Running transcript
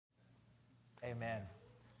Amen.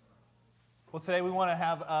 Well, today we want to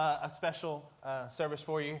have a special service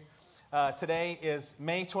for you. Today is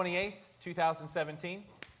May 28th, 2017.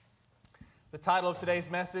 The title of today's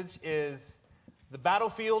message is The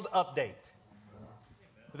Battlefield Update.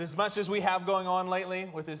 With as much as we have going on lately,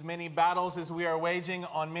 with as many battles as we are waging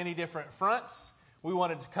on many different fronts, we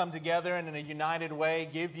wanted to come together and in a united way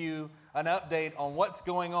give you an update on what's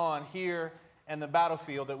going on here in the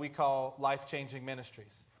battlefield that we call Life-Changing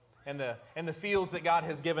Ministries and the fields that God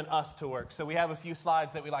has given us to work. So we have a few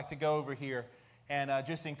slides that we like to go over here and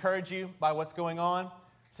just encourage you by what's going on,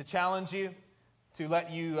 to challenge you, to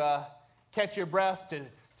let you catch your breath,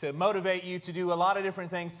 to motivate you to do a lot of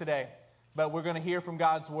different things today. But we're going to hear from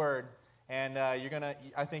God's Word, and I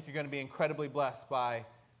think you're going to be incredibly blessed by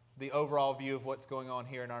the overall view of what's going on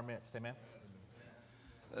here in our midst. Amen?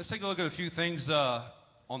 Let's take a look at a few things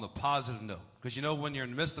on the positive note. Because you know, when you're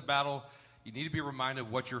in the midst of battle, you need to be reminded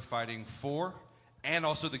what you're fighting for and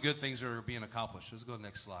also the good things that are being accomplished. Let's go to the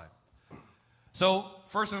next slide. So,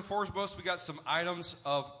 first and foremost, we got some items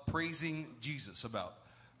of praising Jesus about.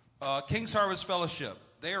 King's Harvest Fellowship.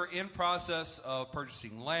 They are in process of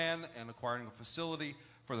purchasing land and acquiring a facility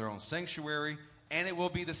for their own sanctuary. And it will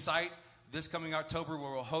be the site this coming October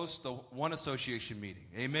where we'll host the One Association meeting.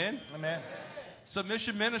 Amen? Amen.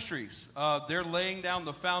 Submission Ministries. They're laying down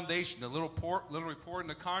the foundation, the little report in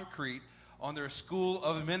the concrete on their School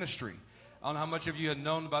of Ministry. I don't know how much of you have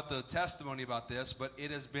known about the testimony about this, but it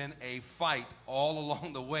has been a fight all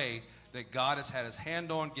along the way that God has had his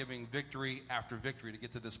hand on, giving victory after victory to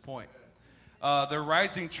get to this point. The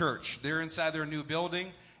Rising Church, they're inside their new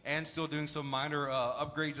building and still doing some minor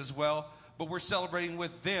upgrades as well. But we're celebrating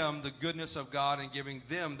with them the goodness of God and giving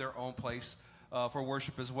them their own place for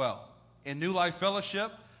worship as well. In New Life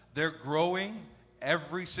Fellowship, they're growing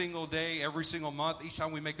every single day, every single month. Each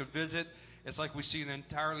time we make a visit, it's like we see an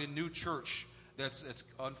entirely new church that's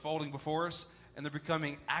unfolding before us. And they're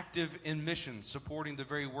becoming active in mission, supporting the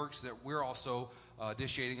very works that we're also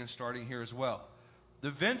initiating and starting here as well. The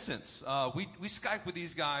Vincents, we Skype with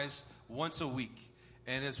these guys once a week.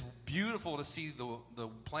 And it's beautiful to see the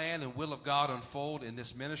plan and will of God unfold in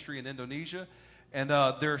this ministry in Indonesia. And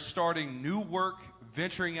they're starting new work,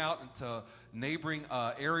 venturing out into neighboring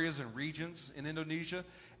areas and regions in Indonesia.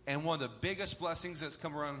 And one of the biggest blessings that's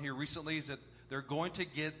come around here recently is that they're going to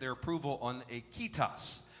get their approval on a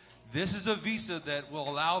KITAS. This is a visa that will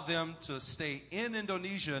allow them to stay in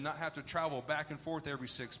Indonesia and not have to travel back and forth every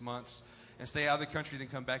 6 months and stay out of the country, then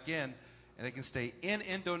come back in. And they can stay in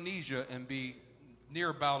Indonesia and be near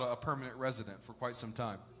about a permanent resident for quite some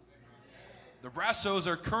time. The Brassos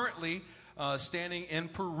are currently standing in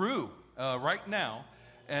Peru right now,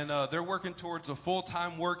 and they're working towards a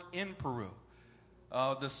full-time work in Peru.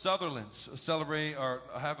 The Sutherlands a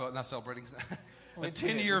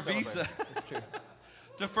 10-year visa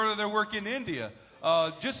to further their work in India.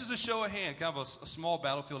 Just as a show of hand, kind of a small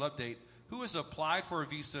battlefield update, who has applied for a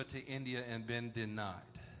visa to India and been denied?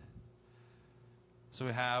 So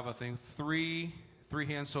we have, I think, three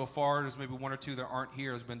hands so far. There's maybe one or two that aren't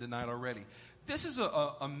here has been denied already. This is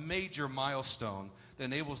a major milestone that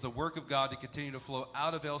enables the work of God to continue to flow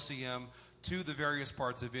out of LCM to the various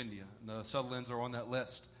parts of India. The Sutherlands are on that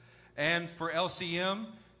list. And for LCM,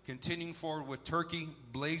 continuing forward with Turkey,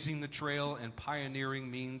 blazing the trail and pioneering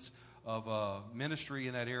means of ministry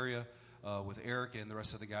in that area with Eric and the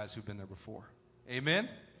rest of the guys who've been there before. Amen?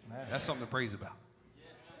 Amen. That's something to praise about.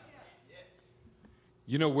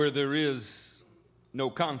 You know, where there is no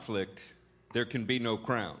conflict, there can be no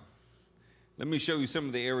crown. Let me show you some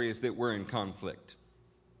of the areas that we're in conflict.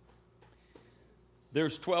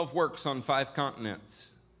 There's 12 works on 5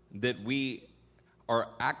 continents that we are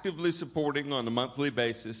actively supporting on a monthly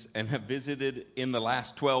basis and have visited in the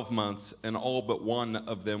last 12 months, and all but one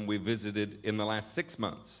of them we visited in the last 6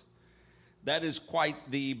 months. That is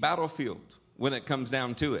quite the battlefield when it comes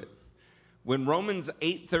down to it. When Romans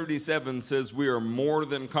 8:37 says we are more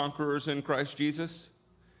than conquerors in Christ Jesus,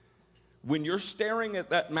 when you're staring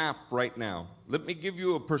at that map right now, let me give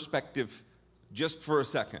you a perspective just for a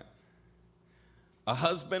second. A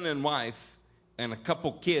husband and wife and a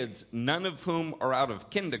couple kids, none of whom are out of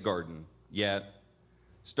kindergarten yet,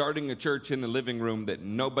 starting a church in the living room that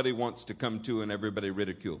nobody wants to come to and everybody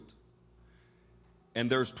ridiculed. And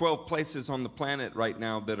there's 12 places on the planet right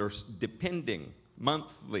now that are depending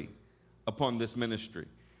monthly upon this ministry,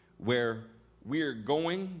 where we are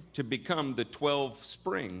going to become the 12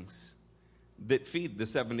 springs that feed the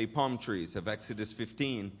 70 palm trees of Exodus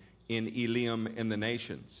 15 in Eliam in the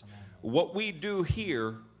nations. What we do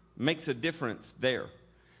here makes a difference there.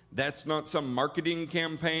 That's not some marketing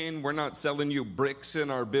campaign. We're not selling you bricks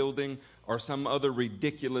in our building or some other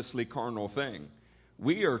ridiculously carnal thing.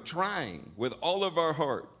 We are trying with all of our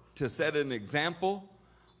heart to set an example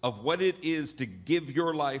of what it is to give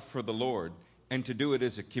your life for the Lord and to do it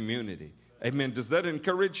as a community. Amen. Does that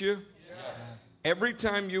encourage you? Yes. Every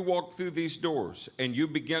time you walk through these doors and you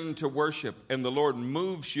begin to worship and the Lord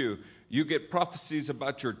moves you, you get prophecies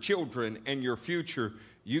about your children and your future.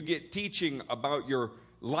 You get teaching about your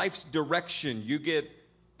life's direction. You get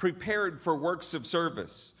prepared for works of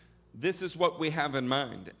service. This is what we have in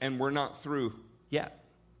mind, and we're not through yet.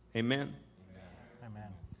 Amen. Amen.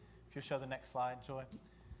 If you'll show the next slide, Joy.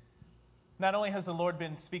 Not only has the Lord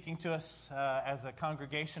been speaking to us as a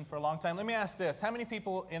congregation for a long time, let me ask this. How many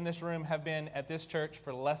people in this room have been at this church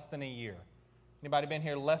for less than a year? Anybody been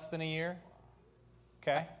here less than a year?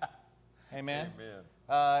 Okay. Amen.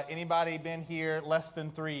 Amen. Anybody been here less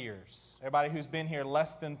than 3 years? Everybody who's been here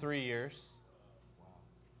less than 3 years?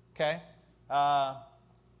 Okay. I'm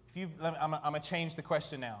going to change the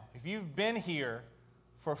question now. If you've been here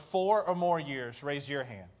for 4 or more years, raise your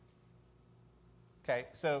hand. Okay,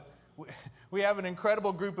 so we have an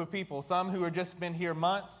incredible group of people, some who have just been here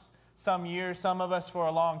months, some years, some of us for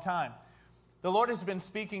a long time. The Lord has been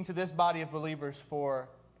speaking to this body of believers for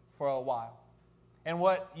a while. And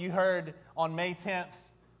what you heard on May 10th,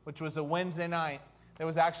 which was a Wednesday night, there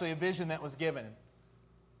was actually a vision that was given.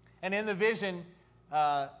 And in the vision,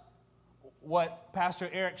 what Pastor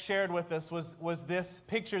Eric shared with us was this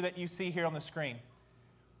picture that you see here on the screen.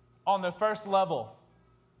 On the first level,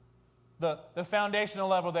 the foundational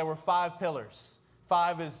level, there were 5 pillars.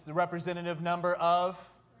 5 is the representative number of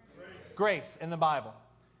grace in the Bible.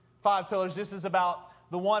 5 pillars. This is about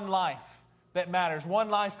the one life that matters.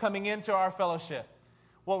 One life coming into our fellowship.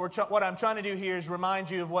 What I'm trying to do here is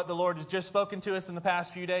remind you of what the Lord has just spoken to us in the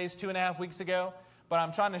past few days, 2.5 weeks ago. But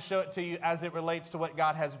I'm trying to show it to you as it relates to what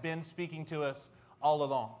God has been speaking to us all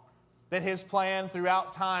along. That His plan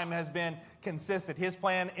throughout time has been consistent. His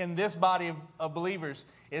plan in this body of believers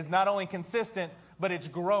is not only consistent, but it's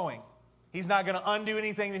growing. He's not going to undo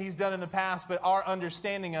anything that He's done in the past, but our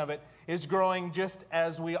understanding of it is growing just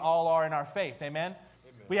as we all are in our faith. Amen?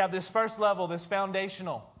 Amen. We have this first level, this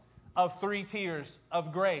foundational of 3 tiers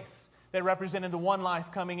of grace that represented the one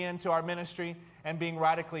life coming into our ministry and being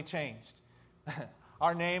radically changed.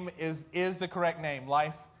 Our name is the correct name,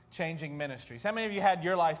 Life Changing Ministries. How many of you had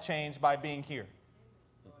your life changed by being here?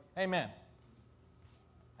 Amen.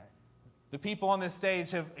 The people on this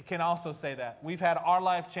stage can also say that. We've had our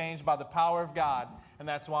life changed by the power of God, and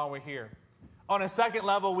that's why we're here. On a second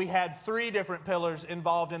level, we had 3 different pillars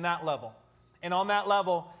involved in that level. And on that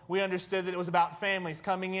level, we understood that it was about families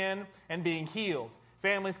coming in and being healed.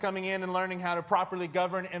 Families coming in and learning how to properly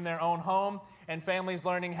govern in their own home, and families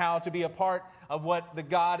learning how to be a part of what the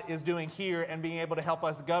God is doing here and being able to help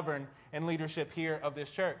us govern in leadership here of this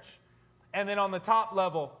church. And then on the top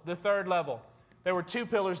level, the third level, there were 2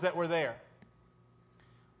 pillars that were there.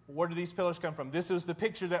 Where do these pillars come from? This was the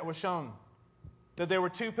picture that was shown, that there were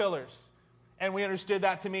 2 pillars. And we understood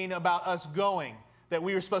that to mean about us going, that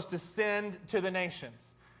we were supposed to send to the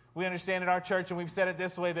nations. We understand at our church, and we've said it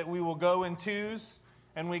this way, that we will go in 2s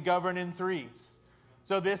and we govern in 3s.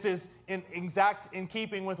 So this is in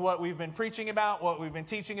keeping with what we've been preaching about, what we've been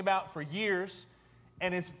teaching about for years,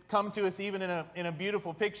 and it's come to us even in a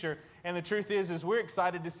beautiful picture. And the truth is we're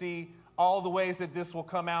excited to see all the ways that this will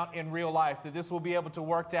come out in real life, that this will be able to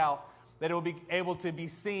work out, that it will be able to be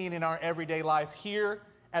seen in our everyday life here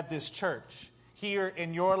at this church, here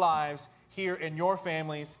in your lives, here in your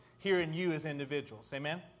families, here in you as individuals.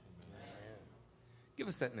 Amen? Amen. Give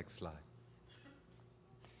us that next slide.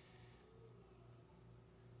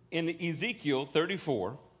 In Ezekiel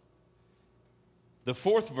 34, the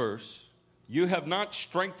 4th verse, you have not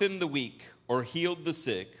strengthened the weak or healed the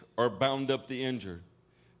sick or bound up the injured.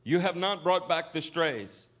 You have not brought back the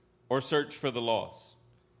strays or searched for the lost.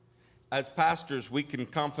 As pastors, we can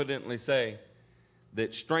confidently say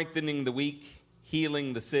that strengthening the weak,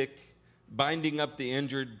 healing the sick, binding up the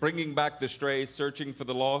injured, bringing back the strays, searching for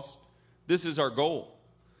the lost, this is our goal.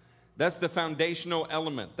 That's the foundational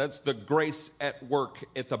element. That's the grace at work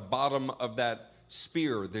at the bottom of that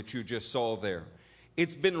spear that you just saw there.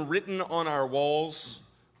 It's been written on our walls.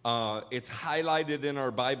 It's highlighted in our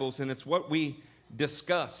Bibles, and it's what we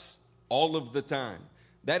discuss all of the time.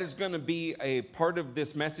 That is going to be a part of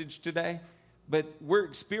this message today, but we're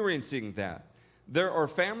experiencing that. There are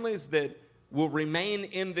families that will remain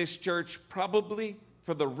in this church probably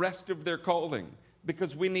for the rest of their calling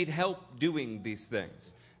because we need help doing these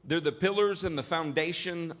things. They're the pillars and the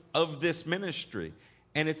foundation of this ministry.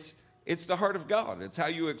 And it's It's the heart of God. It's how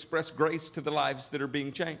you express grace to the lives that are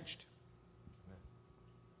being changed.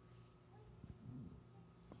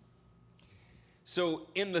 So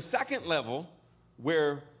in the second level,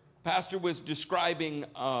 where Pastor was describing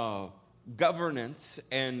governance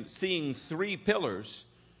and seeing three pillars,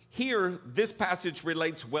 here this passage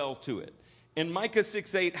relates well to it. In Micah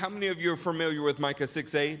 6:8, how many of you are familiar with Micah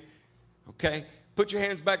 6:8? Okay, put your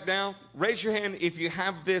hands back down. Raise your hand if you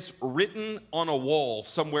have this written on a wall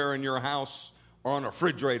somewhere in your house or on a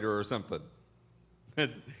refrigerator or something.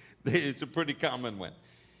 It's a pretty common one.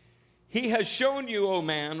 He has shown you, O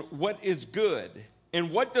man, what is good.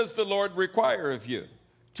 And what does the Lord require of you?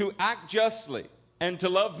 To act justly and to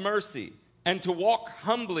love mercy and to walk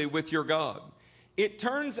humbly with your God. It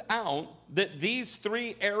turns out that these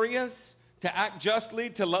three areas, to act justly,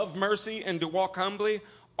 to love mercy, and to walk humbly,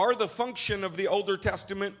 are the function of the Older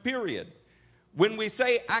Testament period. When we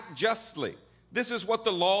say act justly, this is what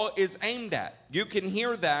the law is aimed at. You can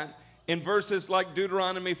hear that in verses like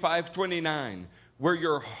Deuteronomy 5:29, where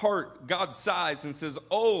your heart, God sighs and says,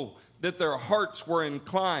 oh, that their hearts were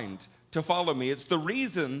inclined to follow me. It's the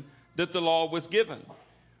reason that the law was given.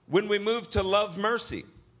 When we move to love mercy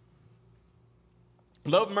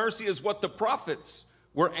is what the prophets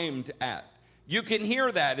were aimed at. You can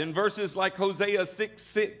hear that in verses like Hosea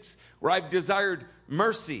 6:6, where I've desired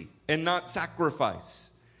mercy and not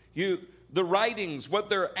sacrifice. The writings, what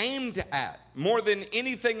they're aimed at more than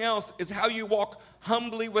anything else is how you walk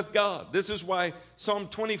humbly with God. This is why Psalm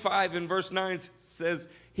 25 in verse 9 says,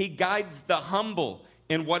 he guides the humble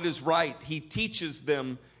in what is right. He teaches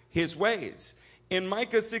them his ways. In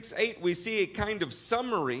Micah 6:8, we see a kind of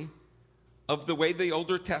summary of the way the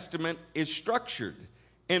Older Testament is structured.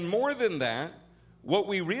 And more than that, what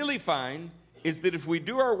we really find is that if we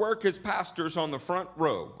do our work as pastors on the front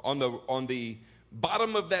row, on the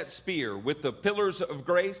bottom of that spear with the pillars of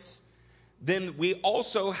grace, then we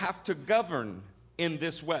also have to govern in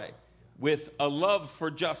this way with a love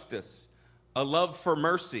for justice, a love for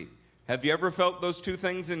mercy. Have you ever felt those two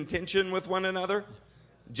things in tension with one another?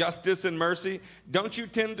 Justice and mercy. Don't you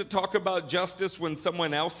tend to talk about justice when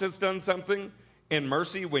someone else has done something and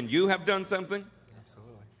mercy when you have done something?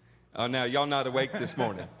 Absolutely. Oh, now y'all not awake this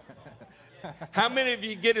morning. How many of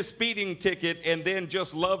you get a speeding ticket and then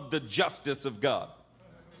just love the justice of God?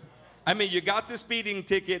 I mean, you got the speeding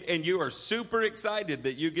ticket and you are super excited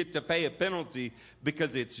that you get to pay a penalty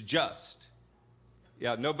because it's just.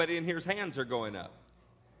 Yeah, nobody in here's hands are going up.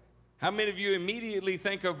 How many of you immediately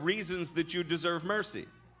think of reasons that you deserve mercy?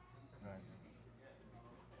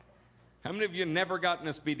 How many of you have never gotten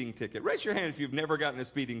a speeding ticket? Raise your hand if you've never gotten a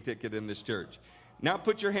speeding ticket in this church. Now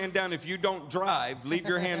put your hand down if you don't drive. Leave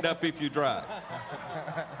your hand up if you drive.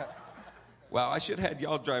 Wow, I should have had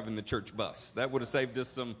y'all driving the church bus. That would have saved us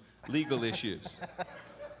some legal issues.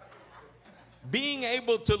 Being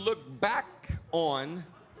able to look back on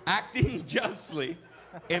acting justly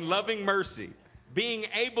and loving mercy, being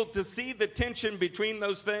able to see the tension between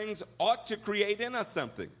those things ought to create in us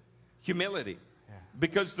something. Humility.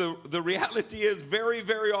 Because the reality is very,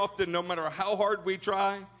 very often, no matter how hard we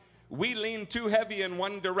try, we lean too heavy in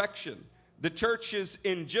one direction. The churches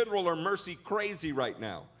in general are mercy crazy right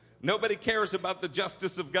now. Nobody cares about the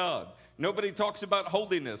justice of God. Nobody talks about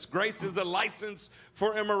holiness. Grace is a license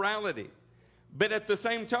for immorality. But at the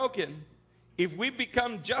same token, if we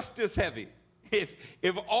become justice heavy,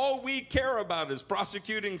 if all we care about is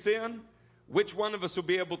prosecuting sin, which one of us will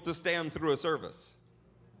be able to stand through a service?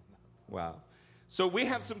 Wow. So we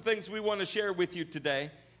have some things we want to share with you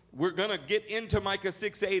today. We're going to get into Micah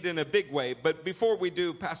 6:8 in a big way. But before we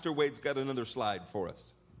do, Pastor Wade's got another slide for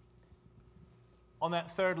us. On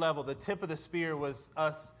that third level, the tip of the spear was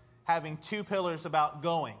us having two pillars about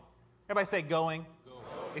going. Everybody say going.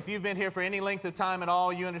 If you've been here for any length of time at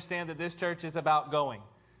all, you understand that this church is about going.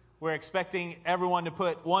 We're expecting everyone to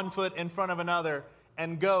put one foot in front of another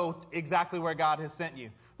and go exactly where God has sent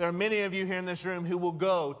you. There are many of you here in this room who will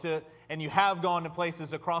go to, and you have gone to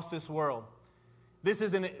places across this world.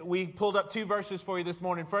 We pulled up two verses for you this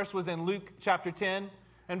morning. First was in Luke chapter 10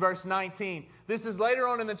 and verse 19. This is later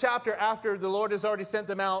on in the chapter after the Lord has already sent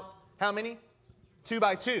them out, how many? 2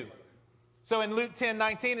 by 2. So in Luke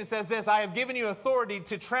 10:19 it says this, I have given you authority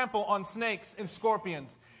to trample on snakes and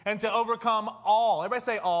scorpions and to overcome all. Everybody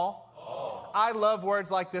say all. All. I love words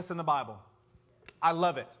like this in the Bible. I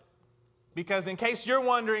love it. Because in case you're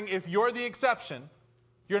wondering if you're the exception,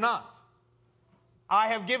 you're not. I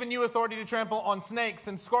have given you authority to trample on snakes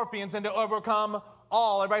and scorpions and to overcome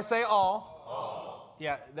all. Everybody say all. All.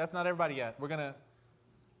 Yeah, that's not everybody yet.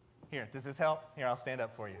 Here, does this help? Here, I'll stand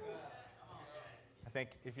up for you. I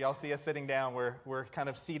think if y'all see us sitting down, we're kind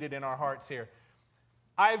of seated in our hearts here.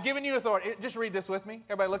 I have given you authority. Just read this with me.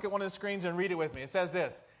 Everybody look at one of the screens and read it with me. It says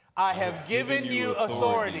this. I have given you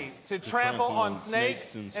authority to trample on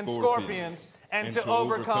snakes and scorpions and to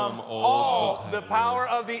overcome all the power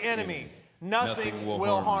of the enemy. Nothing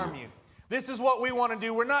will harm you. This is what we want to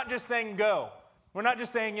do. We're not just saying go. We're not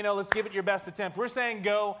just saying, let's give it your best attempt. We're saying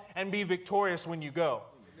go and be victorious when you go.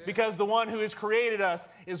 Because the one who has created us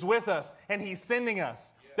is with us and he's sending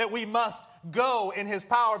us. That we must go in his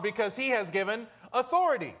power because he has given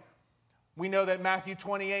authority. We know that Matthew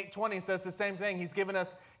 28:20 says the same thing. He's given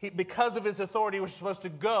us, because of his authority, we're supposed to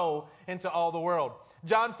go into all the world.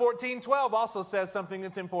 John 14:12 also says something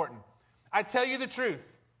that's important. I tell you the truth.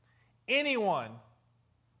 Anyone,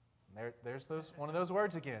 there's one of those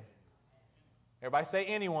words again. Everybody say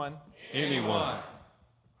anyone. Anyone.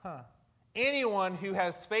 Anyone who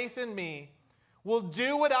has faith in me will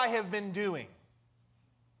do what I have been doing.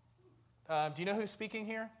 Do you know who's speaking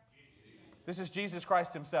here? This is Jesus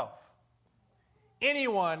Christ himself.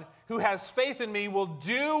 Anyone who has faith in me will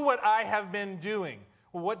do what I have been doing.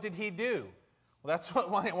 Well, what did he do? Well, that's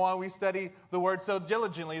why we study the word so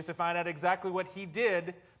diligently, is to find out exactly what he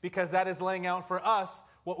did, because that is laying out for us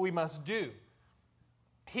what we must do.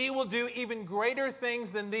 He will do even greater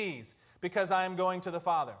things than these, because I am going to the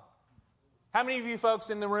Father. How many of you folks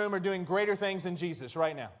in the room are doing greater things than Jesus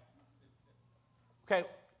right now? Okay.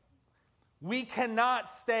 We cannot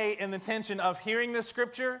stay in the tension of hearing the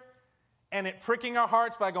scripture and it pricking our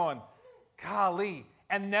hearts by going, golly,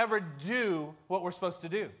 and never do what we're supposed to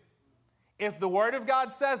do. If the Word of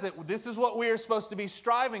God says it, this is what we are supposed to be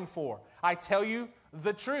striving for. I tell you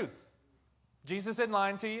the truth. Jesus isn't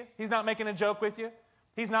lying to you. He's not making a joke with you.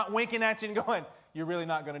 He's not winking at you and going, you're really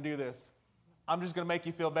not going to do this. I'm just going to make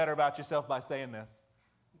you feel better about yourself by saying this.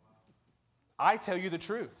 I tell you the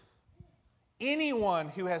truth. Anyone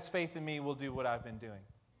who has faith in me will do what I've been doing.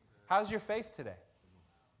 How's your faith today?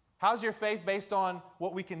 How's your faith based on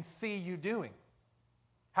what we can see you doing?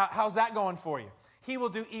 How's that going for you? He will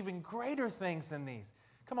do even greater things than these.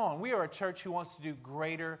 Come on, we are a church who wants to do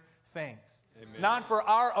greater things. Amen. Not for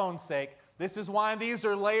our own sake. This is why these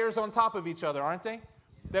are layers on top of each other, aren't they?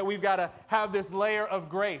 That we've got to have this layer of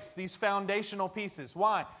grace, these foundational pieces.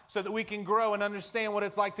 Why? So that we can grow and understand what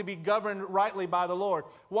it's like to be governed rightly by the Lord.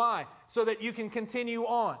 Why? So that you can continue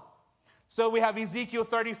on. So we have Ezekiel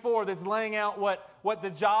 34 that's laying out what the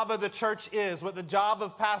job of the church is, what the job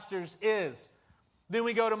of pastors is. Then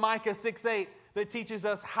we go to Micah 6:8 that teaches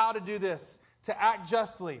us how to do this, to act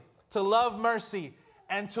justly, to love mercy,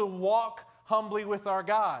 and to walk humbly with our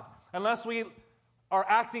God. Unless we are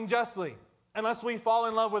acting justly, unless we fall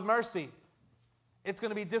in love with mercy, it's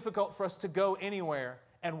going to be difficult for us to go anywhere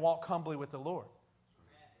and walk humbly with the Lord.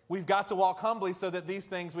 We've got to walk humbly so that these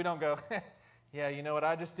things we don't go, yeah, you know what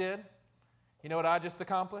I just did? You know what I just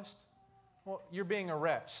accomplished? Well, you're being a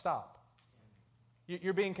wretch. Stop.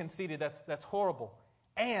 You're being conceited. That's horrible.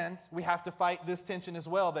 And we have to fight this tension as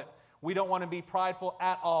well, that we don't want to be prideful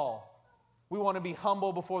at all. We want to be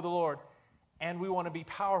humble before the Lord, and we want to be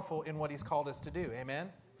powerful in what He's called us to do.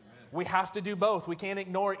 Amen? We have to do both. We can't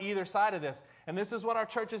ignore either side of this. And this is what our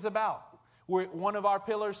church is about. One of our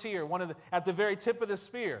pillars here, at the very tip of the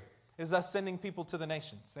spear, is us sending people to the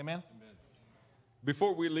nations. Amen? Amen.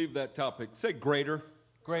 Before we leave that topic, say greater.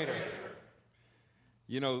 Greater.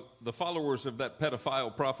 You know, the followers of that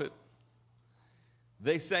pedophile prophet,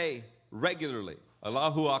 they say regularly,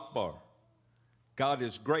 Allahu Akbar, God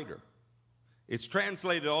is greater. It's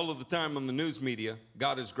translated all of the time on the news media,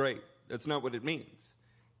 God is great. That's not what it means.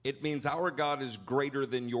 It means our God is greater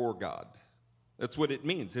than your God. That's what it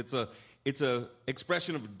means. It's a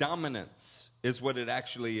expression of dominance is what it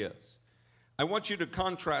actually is. I want you to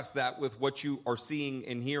contrast that with what you are seeing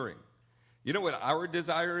and hearing. You know what our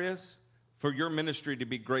desire is? For your ministry to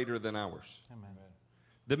be greater than ours. Amen.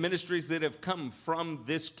 The ministries that have come from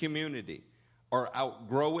this community are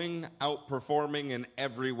outgrowing, outperforming in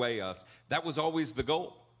every way us. That was always the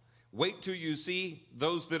goal. Wait till you see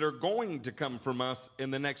those that are going to come from us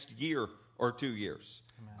in the next year or 2 years.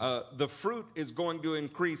 The fruit is going to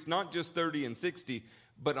increase not just 30 and 60,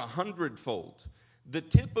 but 100-fold. The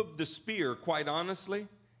tip of the spear, quite honestly,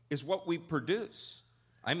 is what we produce.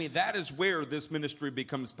 I mean, that is where this ministry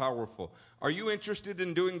becomes powerful. Are you interested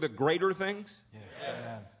in doing the greater things? Yes.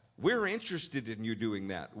 Amen. We're interested in you doing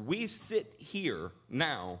that. We sit here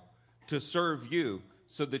now to serve you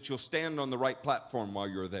so that you'll stand on the right platform while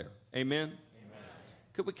you're there. Amen? Amen.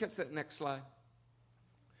 Could we catch that next slide?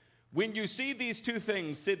 When you see these two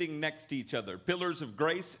things sitting next to each other, pillars of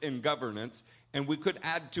grace and governance, and we could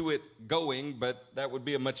add to it going, but that would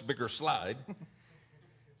be a much bigger slide.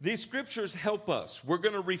 These scriptures help us. We're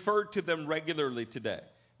going to refer to them regularly today.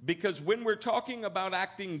 Because when we're talking about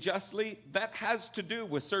acting justly, that has to do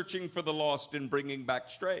with searching for the lost and bringing back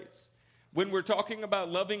strays. When we're talking about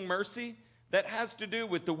loving mercy, that has to do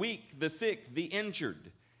with the weak, the sick, the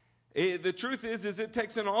injured. The truth is it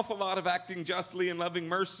takes an awful lot of acting justly and loving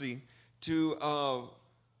mercy to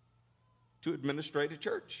administrate a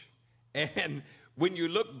church. And when you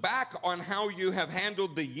look back on how you have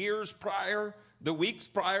handled the years prior, the weeks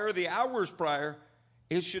prior, the hours prior,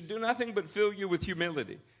 it should do nothing but fill you with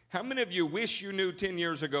humility. How many of you wish you knew 10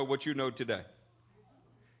 years ago what you know today?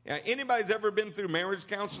 Anybody's ever been through marriage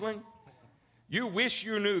counseling? You wish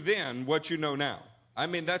you knew then what you know now. I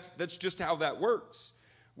mean, that's just how that works.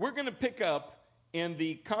 We're going to pick up in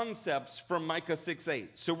the concepts from Micah 6:8.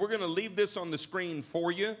 So we're going to leave this on the screen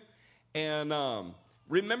for you. And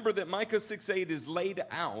remember that Micah 6:8 is laid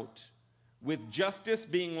out with justice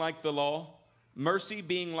being like the law, mercy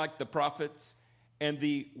being like the prophets, and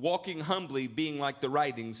the walking humbly being like the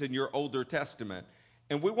writings in your Older Testament.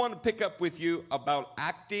 And we want to pick up with you about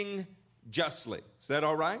acting justly. Is that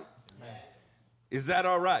all right? Amen. Is that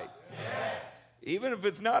all right? Yes. Even if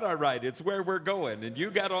it's not all right, it's where we're going. And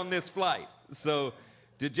you got on this flight. So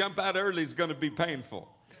to jump out early is going to be painful.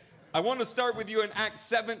 I want to start with you in Acts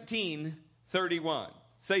 17:31.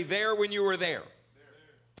 Say there when you were there.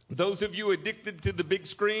 Those of you addicted to the big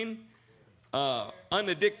screen,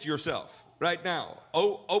 unaddict yourself. Right now,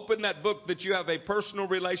 open that book that you have a personal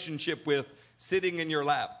relationship with sitting in your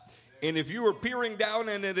lap. And if you are peering down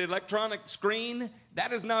at an electronic screen,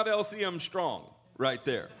 that is not LCM Strong right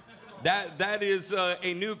there. That is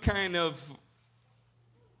a new kind of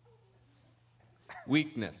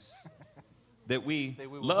weakness that we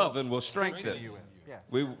love and will strengthen. Yes.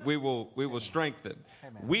 We will strengthen.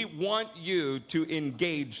 Amen. We want you to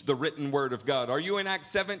engage the written word of God. Are you in Acts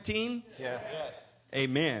 17? Yes.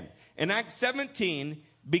 Amen. In Acts 17,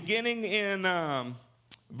 beginning in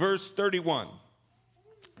verse 31,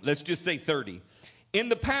 let's just say 30. In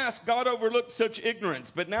the past, God overlooked such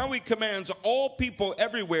ignorance, but now he commands all people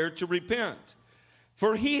everywhere to repent.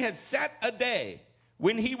 For he has set a day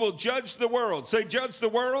when he will judge the world. Say, judge the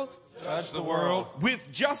world. Judge the world. With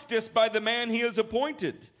justice by the man he has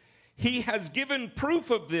appointed. He has given proof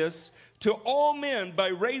of this to all men by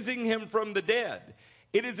raising him from the dead.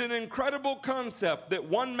 It is an incredible concept that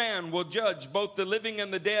one man will judge both the living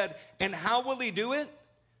and the dead. And how will he do it?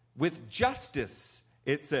 With justice,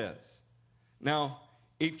 it says. Now,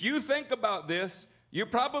 if you think about this, you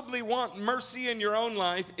probably want mercy in your own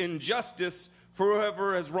life, in justice for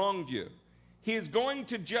whoever has wronged you. He is going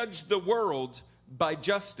to judge the world by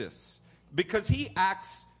justice because he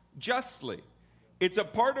acts justly. It's a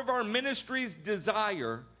part of our ministry's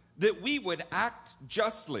desire that we would act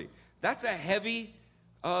justly. That's a heavy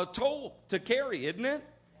toll to carry, isn't it?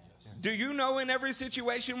 Yes. Do you know in every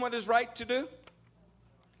situation what is right to do?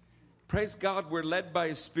 Praise God, we're led by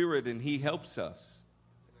his Spirit and he helps us.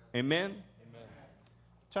 Amen? Amen.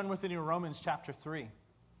 Turn with me to Romans chapter 3.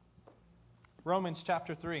 Romans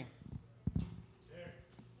chapter 3.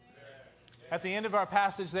 At the end of our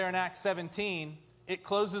passage there in Acts 17, it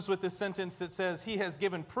closes with this sentence that says, he has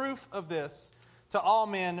given proof of this to all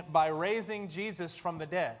men by raising Jesus from the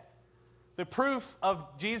dead. The proof of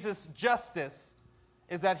Jesus' justice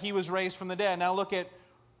is that he was raised from the dead. Now look at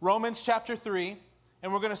Romans chapter 3,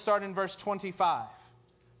 and we're going to start in verse 25.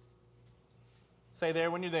 Say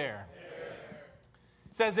there when you're there.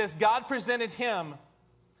 It says this, God presented him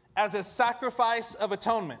as a sacrifice of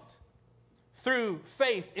atonement through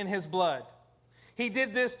faith in his blood. He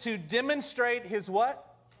did this to demonstrate his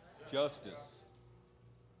what? Justice.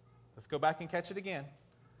 Let's go back and catch it again.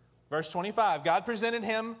 Verse 25, God presented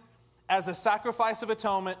him as a sacrifice of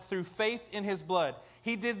atonement through faith in his blood.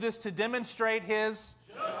 He did this to demonstrate his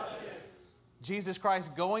justice. Jesus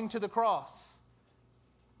Christ going to the cross,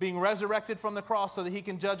 being resurrected from the cross so that he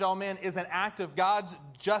can judge all men, is an act of God's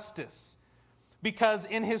justice. Because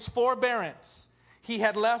in his forbearance, he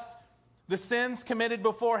had left the sins committed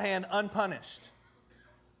beforehand unpunished.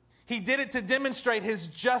 He did it to demonstrate his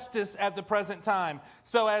justice at the present time,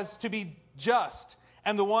 so as to be just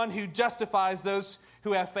and the one who justifies those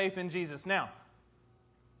who have faith in Jesus. Now,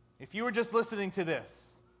 if you were just listening to this,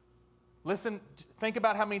 think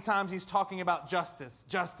about how many times he's talking about justice,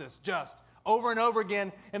 over and over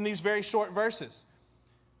again in these very short verses.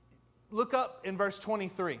 Look up in verse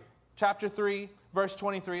 23, chapter 3, verse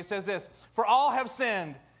 23. It says this, for all have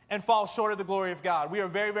sinned and fall short of the glory of God. We are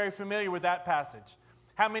very, very familiar with that passage.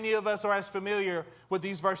 How many of us are as familiar with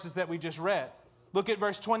these verses that we just read? Look at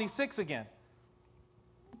verse 26 again.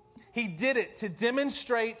 He did it to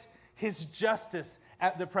demonstrate his justice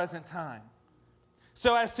at the present time.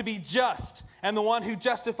 so as to be just, and the one who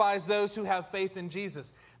justifies those who have faith in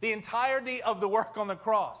Jesus. The entirety of the work on the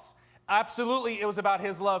cross, absolutely it was about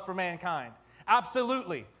his love for mankind.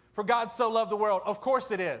 Absolutely. For God so loved the world. Of course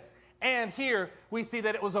it is. And here we see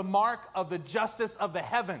that it was a mark of the justice of the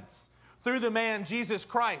heavens through the man Jesus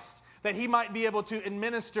Christ, that he might be able to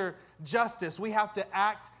administer justice. We have to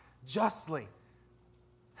act justly.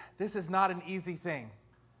 This is not an easy thing.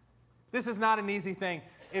 This is not an easy thing.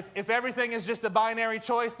 If everything is just a binary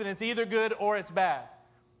choice, then it's either good or it's bad.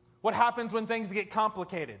 What happens when things get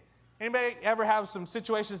complicated? Anybody ever have some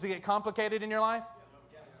situations that get complicated in your life?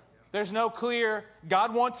 There's no clear,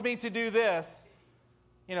 God wants me to do this.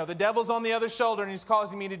 You know, the devil's on the other shoulder and he's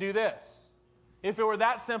causing me to do this. If it were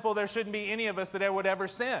that simple, there shouldn't be any of us that would ever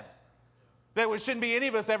sin. There shouldn't be any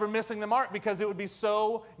of us ever missing the mark because it would be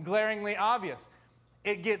so glaringly obvious.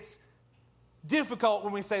 It gets difficult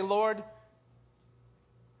when we say, Lord,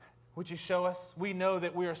 would you show us? We know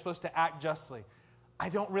that we are supposed to act justly. I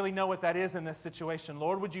don't really know what that is in this situation.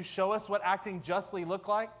 Lord, would you show us what acting justly looks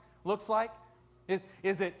like? What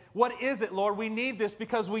is it, Lord? We need this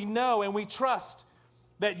because we know and we trust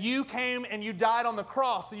that you came and you died on the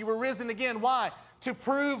cross and you were risen again. Why? To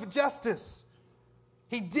prove justice.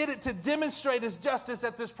 He did it to demonstrate his justice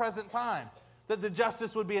at this present time, that the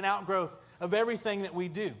justice would be an outgrowth of everything that we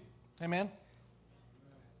do. Amen?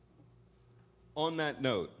 On that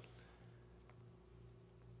note,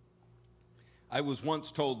 I was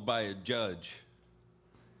once told by a judge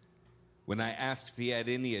when I asked if he had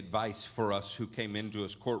any advice for us who came into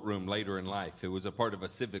his courtroom later in life. It was a part of a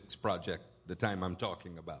civics project, the time I'm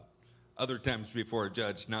talking about. Other times before a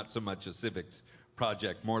judge, not so much a civics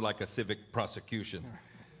project, more like a civic prosecution.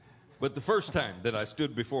 But the first time that I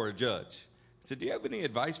stood before a judge, I said, do you have any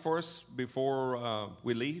advice for us before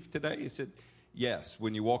we leave today? He said, yes,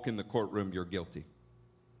 when you walk in the courtroom, you're guilty.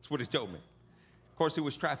 That's what he told me. Of course, it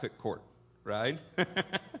was traffic court, right?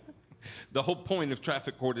 The whole point of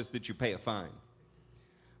traffic court is that you pay a fine.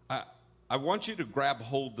 I want you to grab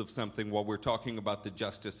hold of something while we're talking about the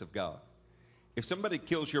justice of God. If somebody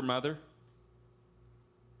kills your mother,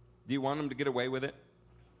 do you want them to get away with it?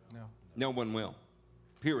 No. No one will.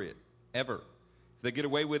 Period. Ever. If they get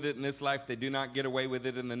away with it in this life, they do not get away with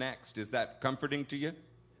it in the next. Is that comforting to you?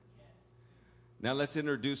 Now let's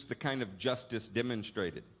introduce the kind of justice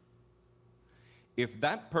demonstrated. If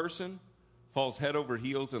that person falls head over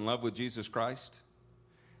heels in love with Jesus Christ,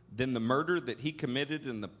 then the murder that he committed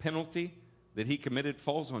and the penalty that he committed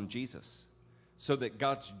falls on Jesus so that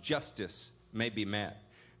God's justice may be met.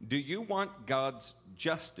 Do you want God's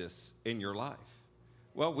justice in your life?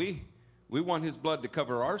 Well, we want his blood to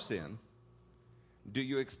cover our sin. Do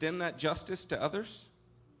you extend that justice to others?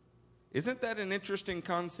 Isn't that an interesting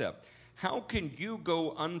concept? How can you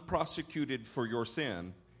go unprosecuted for your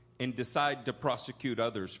sin and decide to prosecute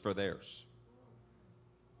others for theirs?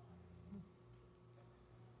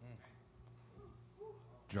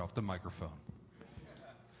 Drop the microphone.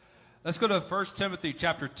 Let's go to 1 Timothy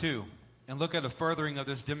chapter 2 and look at a furthering of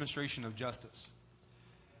this demonstration of justice.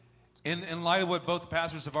 In light of what both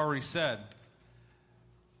pastors have already said,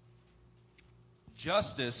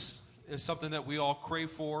 justice is something that we all crave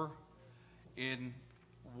for in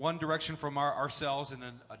one direction from ourselves and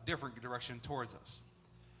in a different direction towards us.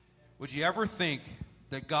 Would you ever think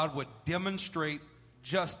that God would demonstrate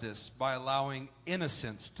justice by allowing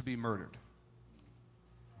innocents to be murdered?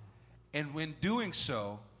 And when doing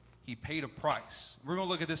so, he paid a price. We're going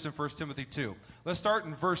to look at this in 1 Timothy 2. Let's start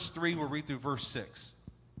in verse 3. We'll read through verse 6.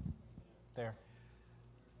 There.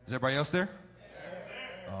 Is everybody else there?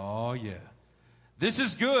 Oh, yeah. This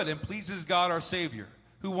is good and pleases God our Savior,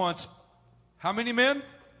 who wants how many men?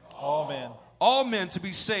 All men. All men to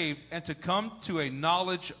be saved and to come to a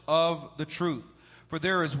knowledge of the truth. For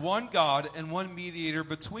there is one God and one mediator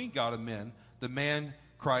between God and men, the man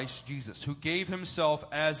Christ Jesus, who gave himself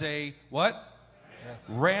as a what?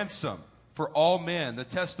 Ransom for all men, the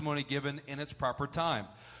testimony given in its proper time.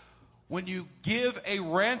 When you give a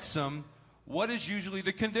ransom, what is usually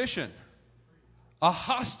the condition? A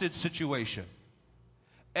hostage situation.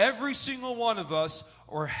 Every single one of us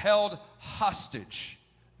are held hostage,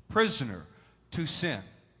 prisoner to sin.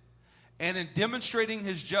 And in demonstrating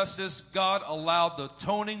his justice, God allowed the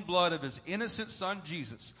atoning blood of his innocent son,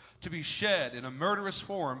 Jesus, to be shed in a murderous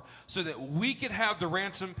form so that we could have the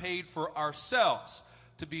ransom paid for ourselves,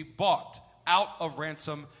 to be bought out of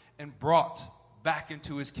ransom and brought back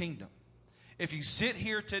into his kingdom. If you sit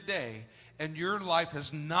here today and your life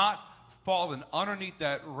has not fallen underneath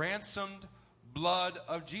that ransomed blood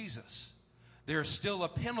of Jesus, there's still a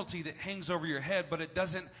penalty that hangs over your head, but it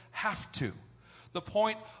doesn't have to. The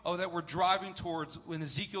point that we're driving towards in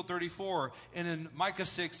Ezekiel 34 and in Micah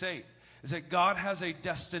 6:8 is that God has a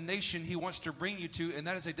destination He wants to bring you to, and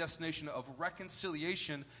that is a destination of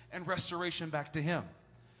reconciliation and restoration back to Him.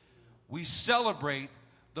 We celebrate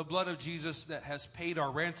the blood of Jesus that has paid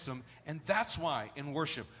our ransom, and that's why in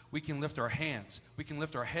worship we can lift our hands, we can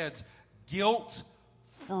lift our heads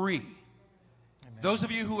guilt-free. Those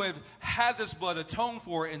of you who have had this blood atoned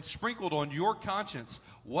for and sprinkled on your conscience,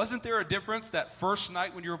 wasn't there a difference that first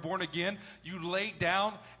night when you were born again, you laid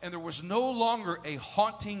down and there was no longer a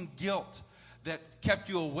haunting guilt that kept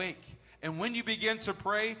you awake? And when you began to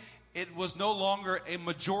pray, it was no longer a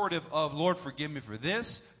majorative of, Lord, forgive me for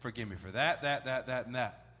this, forgive me for that, and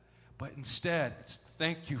that. But instead, it's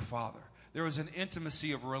thank you, Father. There was an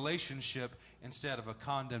intimacy of relationship instead of a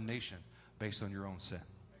condemnation based on your own sin.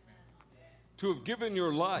 To have given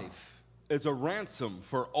your life as a ransom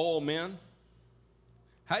for all men.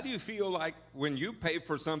 How do you feel like when you pay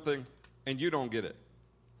for something and you don't get it?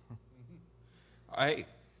 Hey,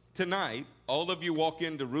 tonight, all of you walk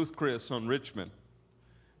into Ruth Chris on Richmond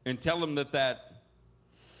and tell them that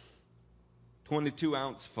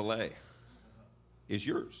 22-ounce filet is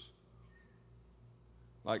yours.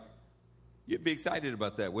 Like, you'd be excited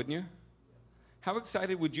about that, wouldn't you? How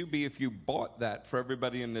excited would you be if you bought that for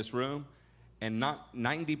everybody in this room and not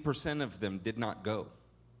 90% of them did not go?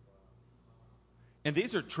 And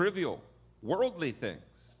these are trivial, worldly things.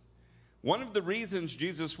 One of the reasons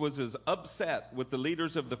Jesus was as upset with the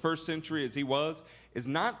leaders of the first century as he was is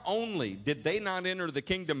not only did they not enter the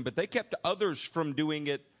kingdom, but they kept others from doing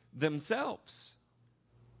it themselves.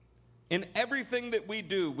 In everything that we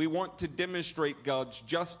do, we want to demonstrate God's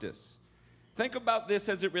justice. Think about this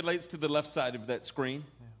as it relates to the left side of that screen.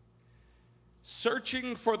 Yeah.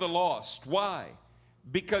 Searching for the lost. Why?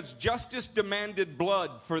 Because justice demanded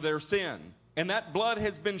blood for their sin. And that blood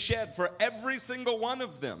has been shed for every single one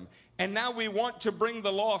of them. And now we want to bring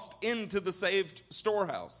the lost into the saved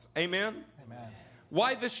storehouse. Amen? Amen.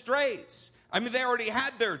 Why the strays? I mean, they already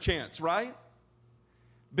had their chance, right?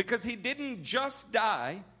 Because he didn't just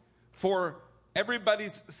die for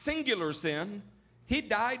everybody's singular sin. He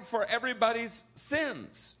died for everybody's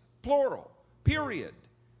sins, plural, period.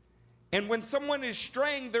 And when someone is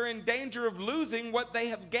straying, they're in danger of losing what they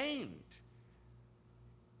have gained.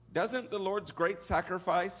 Doesn't the Lord's great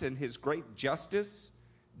sacrifice and his great justice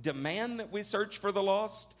demand that we search for the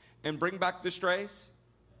lost and bring back the strays?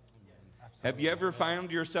 Absolutely. Have you ever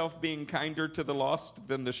found yourself being kinder to the lost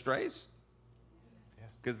than the strays?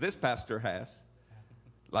 Because this pastor has.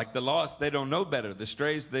 Like the lost, they don't know better. The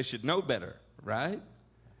strays, they should know better, right?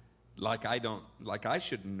 Like I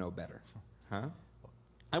shouldn't know better. Huh?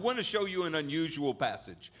 I want to show you an unusual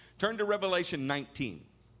passage. Turn to Revelation 19.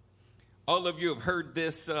 All of you have heard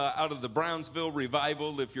this out of the Brownsville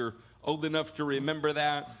revival, if you're old enough to remember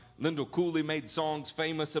that. Lyndall Cooley made songs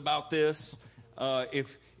famous about this.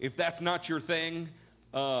 If that's not your thing,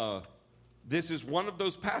 this is one of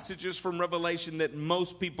those passages from Revelation that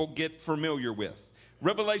most people get familiar with.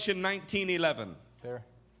 Revelation 19:11. There.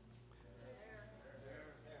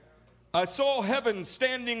 I saw heaven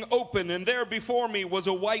standing open, and there before me was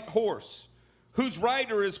a white horse, whose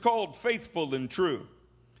rider is called Faithful and True.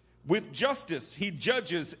 With justice he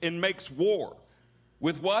judges and makes war.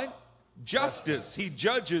 With what? Justice he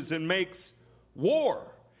judges and makes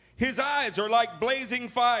war. His eyes are like blazing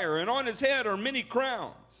fire, and on his head are many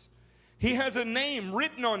crowns. He has a name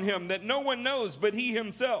written on him that no one knows but he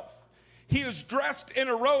himself. He is dressed in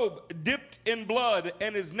a robe dipped in blood,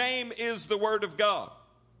 and his name is the Word of God.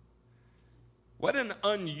 What an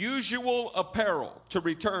unusual apparel to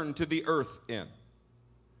return to the earth in.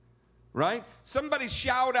 Right? Somebody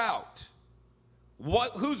shout out.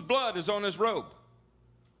 Whose blood is on his robe?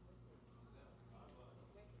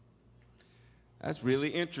 That's really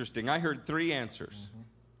interesting. I heard three answers.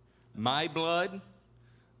 Mm-hmm. My blood,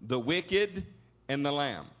 the wicked, and the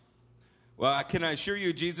Lamb. Well, can I assure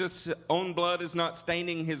you, Jesus' own blood is not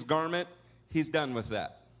staining his garment. He's done with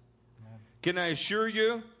that. Amen. Can I assure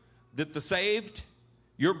you that the saved,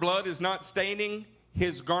 your blood is not staining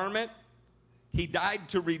his garment? He died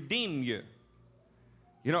to redeem you.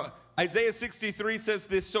 You know, Isaiah 63 says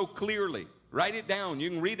this so clearly. Write it down. You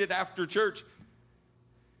can read it after church.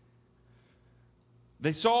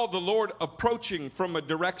 They saw the Lord approaching from a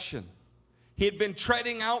direction. He had been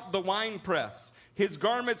treading out the winepress. His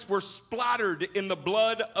garments were splattered in the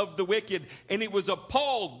blood of the wicked, and he was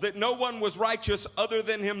appalled that no one was righteous other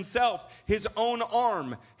than himself. His own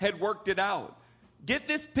arm had worked it out. Get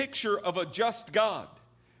this picture of a just God.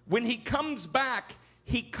 When he comes back,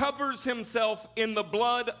 he covers himself in the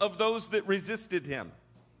blood of those that resisted him.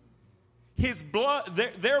 his blood,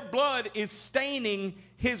 their blood is staining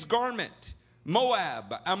his garment.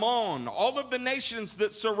 Moab, Ammon, all of the nations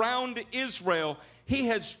that surround Israel, he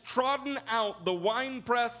has trodden out the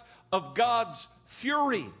winepress of God's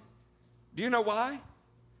fury. Do you know why?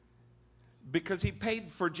 Because he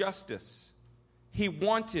paid for justice. He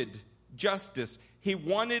wanted justice. He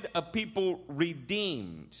wanted a people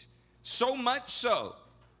redeemed. So much so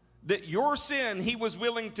that your sin he was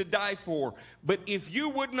willing to die for. But if you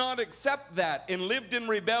would not accept that and lived in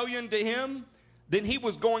rebellion to him, then he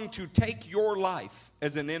was going to take your life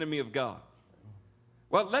as an enemy of God.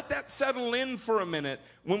 Well, let that settle in for a minute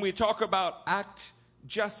when we talk about act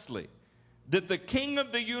justly. That the King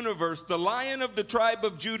of the universe, the Lion of the tribe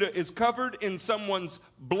of Judah, is covered in someone's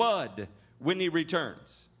blood when he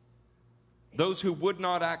returns. Those who would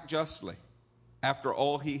not act justly after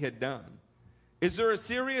all he had done. Is there a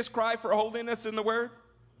serious cry for holiness in the Word?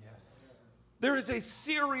 Yes. There is a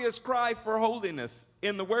serious cry for holiness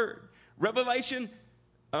in the Word. Revelation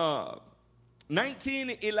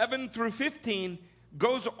 19:11 through 15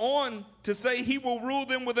 goes on to say he will rule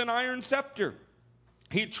them with an iron scepter.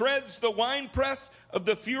 He treads the winepress of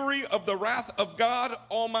the fury of the wrath of God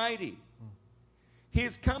Almighty. He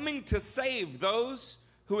is coming to save those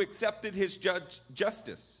who accepted his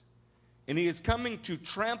justice. And he is coming to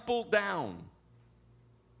trample down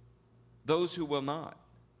those who will not.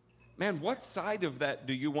 Man, what side of that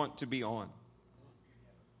do you want to be on?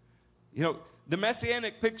 You know, the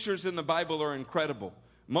messianic pictures in the Bible are incredible.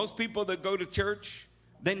 Most people that go to church,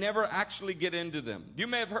 they never actually get into them. You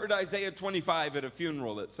may have heard Isaiah 25 at a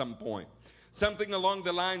funeral at some point. Something along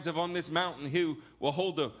the lines of, on this mountain he will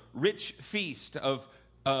hold a rich feast of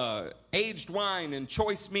aged wine and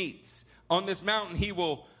choice meats. On this mountain he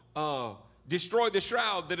will destroy the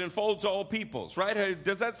shroud that enfolds all peoples. Right?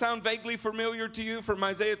 Does that sound vaguely familiar to you from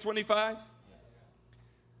Isaiah 25?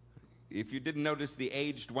 If you didn't notice the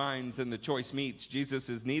aged wines and the choice meats, Jesus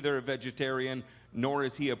is neither a vegetarian nor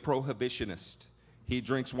is he a prohibitionist. He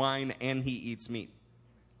drinks wine and he eats meat.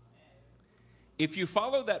 If you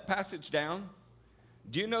follow that passage down,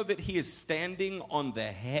 do you know that he is standing on the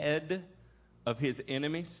head of his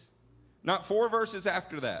enemies? Not 4 verses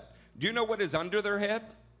after that. Do you know what is under their head?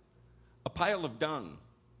 A pile of dung.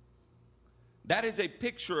 That is a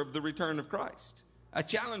picture of the return of Christ. I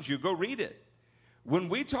challenge you, go read it. When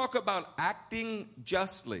we talk about acting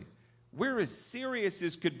justly, we're as serious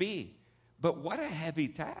as could be. But what a heavy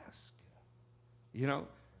task. You know,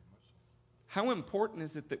 how important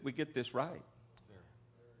is it that we get this right?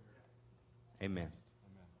 Amen.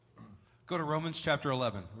 Go to Romans chapter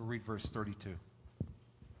 11. We'll read verse 32.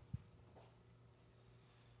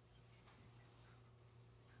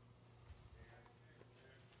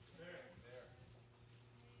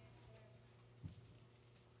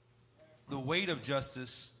 The weight of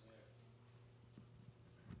justice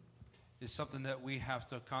is something that we have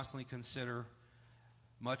to constantly consider,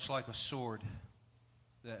 much like a sword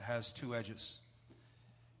that has 2 edges.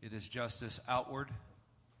 It is justice outward,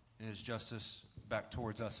 and it is justice back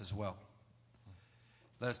towards us as well.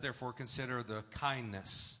 Let us therefore consider the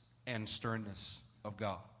kindness and sternness of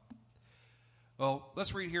God. Well,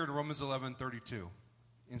 let's read here to Romans 11:32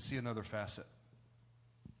 and see another facet.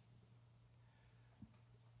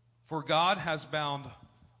 For God has bound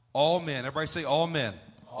all men, everybody say all men.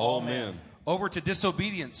 All men. Over to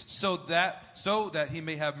disobedience, so that he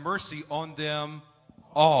may have mercy on them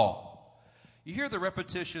all. You hear the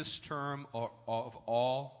repetitious term of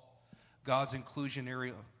all, God's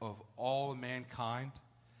inclusionary of all mankind.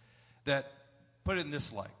 That, put it in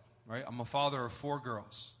this light, right? I'm a father of 4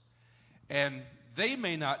 girls, and they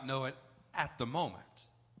may not know it at the moment,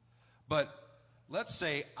 but let's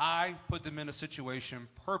say I put them in a situation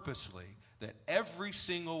purposely that every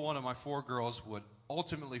single one of my 4 girls would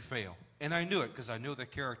ultimately fail. And I knew it because I knew their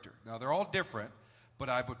character. Now, they're all different, but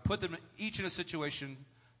I would put them each in a situation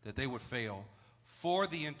that they would fail for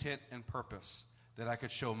the intent and purpose that I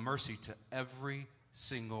could show mercy to every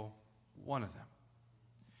single one of them.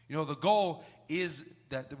 You know, the goal is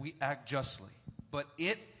that we act justly, but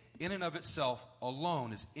it, in and of itself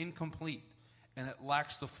alone, is incomplete. And it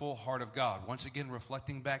lacks the full heart of God. Once again,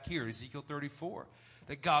 reflecting back here, Ezekiel 34,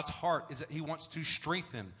 that God's heart is that he wants to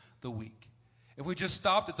strengthen the weak. If we just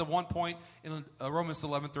stopped at the one point in Romans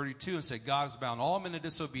 11:32 and said God has bound all men in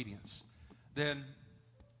disobedience, then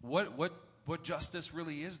what justice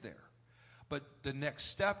really is there? But the next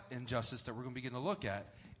step in justice that we're going to begin to look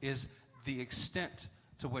at is the extent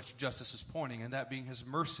to which justice is pointing, and that being his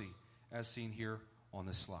mercy, as seen here on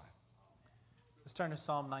this slide. Let's turn to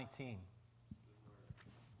Psalm 19.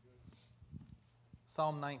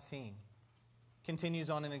 Psalm 19 continues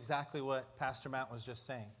on in exactly what Pastor Matt was just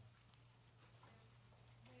saying.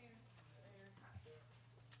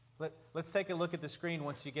 Let's take a look at the screen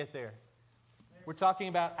once you get there. We're talking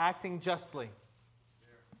about acting justly.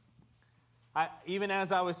 Even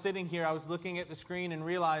as I was sitting here, I was looking at the screen and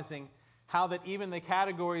realizing how that even the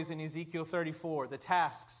categories in Ezekiel 34, the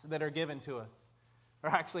tasks that are given to us, are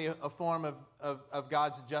actually a form of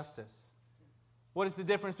God's justice. What is the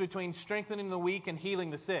difference between strengthening the weak and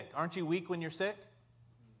healing the sick? Aren't you weak when you're sick?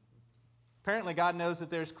 Apparently, God knows that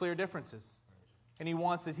there's clear differences. And He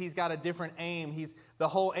wants us, He's got a different aim. The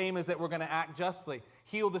whole aim is that we're going to act justly.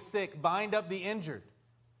 Heal the sick, bind up the injured.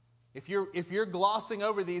 If you're glossing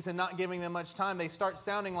over these and not giving them much time, they start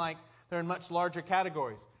sounding like they're in much larger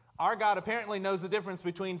categories. Our God apparently knows the difference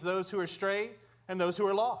between those who are stray and those who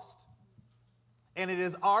are lost. And it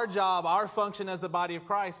is our job, our function as the body of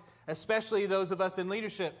Christ, especially those of us in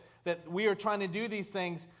leadership, that we are trying to do these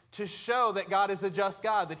things to show that God is a just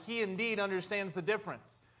God, that He indeed understands the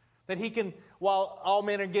difference. That He can, while all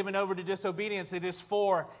men are given over to disobedience, it is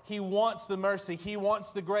for He wants the mercy, He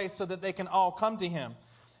wants the grace so that they can all come to Him.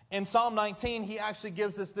 In Psalm 19, He actually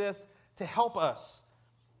gives us this to help us.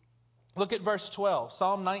 Look at verse 12.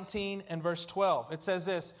 Psalm 19 and verse 12. It says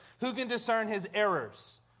this, "Who can discern his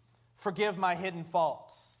errors? Forgive my hidden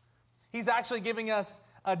faults." He's actually giving us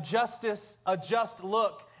a just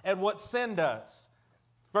look at what sin does.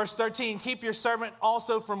 Verse 13, "Keep your servant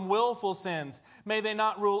also from willful sins. May they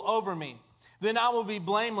not rule over me. Then I will be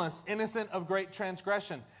blameless, innocent of great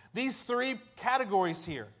transgression." These three categories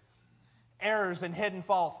here, errors and hidden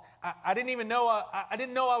faults. I didn't even know, I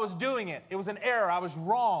didn't know I was doing it. It was an error. I was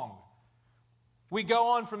wrong. We go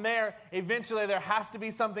on from there. Eventually, there has to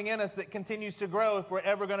be something in us that continues to grow if we're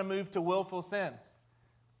ever going to move to willful sins.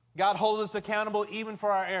 God holds us accountable even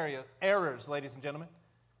for our errors, ladies and gentlemen.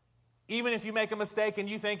 Even if you make a mistake and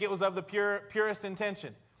you think it was of the purest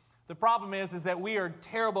intention. The problem is that we are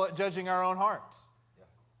terrible at judging our own hearts.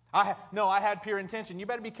 I had pure intention. You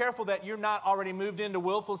better be careful that you're not already moved into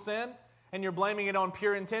willful sin and you're blaming it on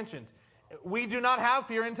pure intentions. We do not have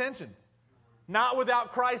pure intentions. Not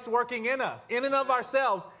without Christ working in us. In and of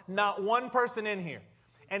ourselves, not one person in here.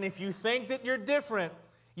 And if you think that you're different,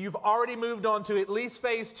 you've already moved on to at least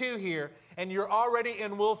phase 2 here, and you're already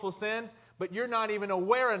in willful sins, but you're not even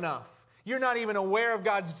aware enough. You're not even aware of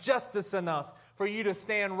God's justice enough for you to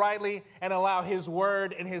stand rightly and allow His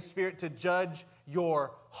Word and His Spirit to judge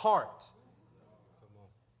your heart.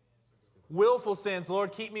 Willful sins,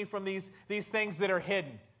 Lord, keep me from these things that are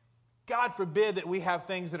hidden. God forbid that we have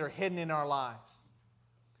things that are hidden in our lives.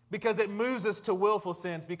 Because it moves us to willful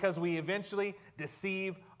sins because we eventually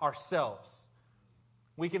deceive ourselves.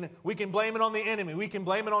 We can blame it on the enemy. We can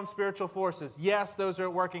blame it on spiritual forces. Yes, those are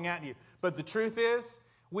working at you. But the truth is,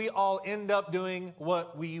 we all end up doing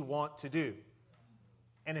what we want to do.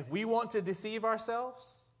 And if we want to deceive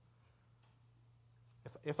ourselves,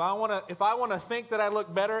 if I want to think that I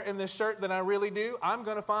look better in this shirt than I really do, I'm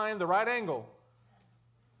going to find the right angle.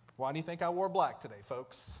 Why do you think I wore black today,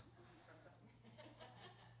 folks?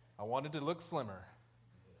 I wanted to look slimmer.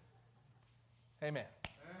 Amen.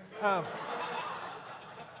 Have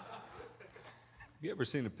you ever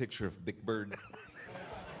seen a picture of Big Bird?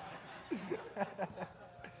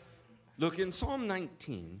 Look, in Psalm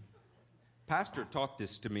 19, Pastor taught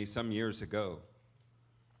this to me some years ago.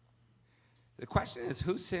 The question is,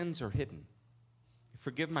 whose sins are hidden?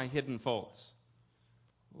 Forgive my hidden faults.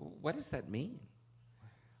 What does that mean?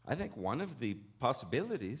 I think one of the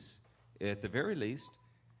possibilities, at the very least,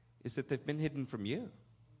 is that they've been hidden from you.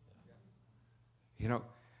 You know,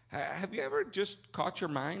 have you ever just caught your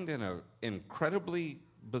mind in an incredibly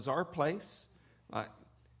bizarre place?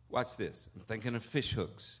 Watch this. I'm thinking of fish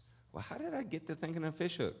hooks. Well, how did I get to thinking of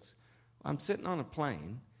fish hooks? Well, I'm sitting on a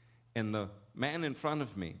plane, and the man in front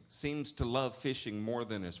of me seems to love fishing more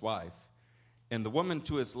than his wife, and the woman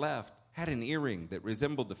to his left had an earring that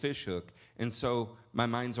resembled the fish hook, and so my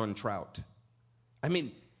mind's on trout. I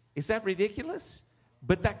mean, is that ridiculous?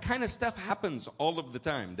 But that kind of stuff happens all of the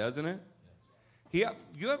time, doesn't it?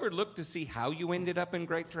 You ever look to see how you ended up in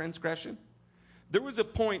great transgression? There was a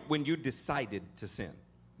point when you decided to sin.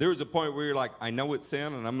 There was a point where you're like, I know it's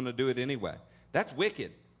sin and I'm going to do it anyway. That's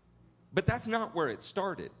wicked. But that's not where it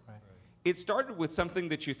started. Right. It started with something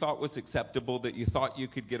that you thought was acceptable, that you thought you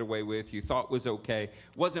could get away with, you thought was okay,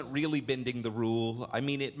 wasn't really bending the rule. I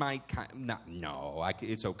mean, it might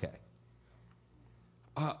it's okay.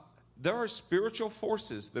 There are spiritual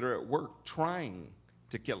forces that are at work trying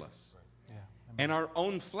to kill us. Right. Yeah. And our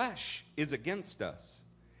own flesh is against us.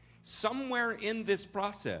 Somewhere in this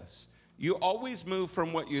process, you always move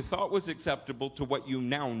from what you thought was acceptable to what you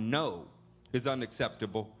now know is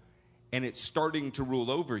unacceptable, and it's starting to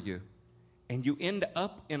rule over you. And you end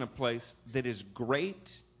up in a place that is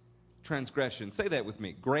great transgression. Say that with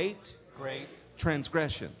me. Great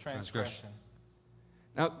transgression.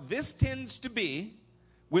 Now, this tends to be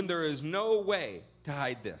when there is no way to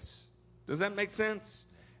hide this. Does that make sense?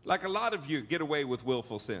 Like a lot of you get away with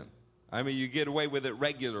willful sin. I mean, you get away with it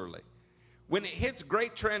regularly. When it hits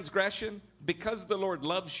great transgression, because the Lord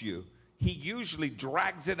loves you, he usually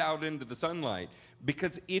drags it out into the sunlight.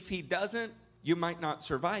 Because if he doesn't, you might not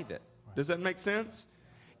survive it. Does that make sense?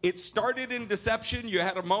 It started in deception. You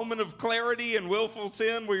had a moment of clarity in willful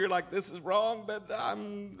sin where you're like, this is wrong, but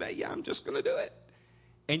I'm just going to do it.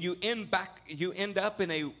 And you end up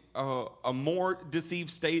in a more deceived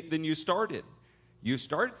state than you started. You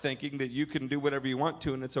start thinking that you can do whatever you want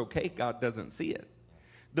to and it's okay. God doesn't see it.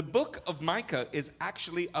 The book of Micah is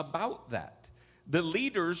actually about that. The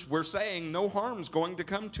leaders were saying no harm's going to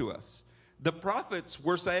come to us. The prophets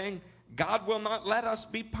were saying God will not let us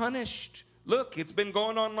be punished. Look, it's been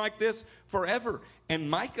going on like this forever. And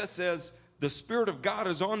Micah says, the Spirit of God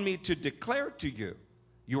is on me to declare to you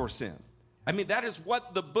your sin. I mean, that is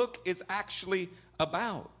what the book is actually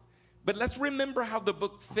about. But let's remember how the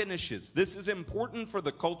book finishes. This is important for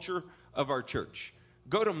the culture of our church.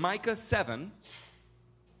 Go to Micah 7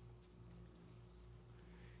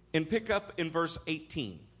 and pick up in verse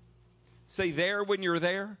 18. Say there when you're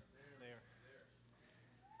there.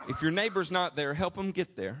 If your neighbor's not there, help them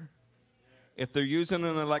get there. If they're using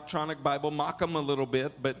an electronic Bible, mock them a little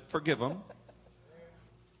bit, but forgive them.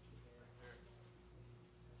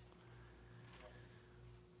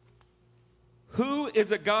 Who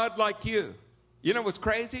is a God like you? You know what's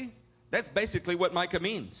crazy? That's basically what Micah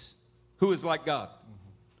means. Who is like God?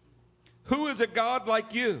 Who is a God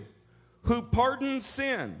like you, who pardons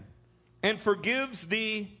sin and forgives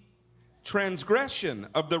the transgression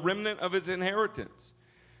of the remnant of his inheritance?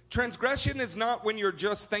 Transgression is not when you're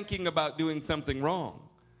just thinking about doing something wrong.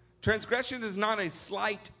 Transgression is not a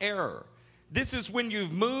slight error. This is when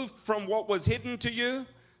you've moved from what was hidden to you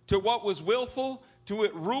to what was willful, to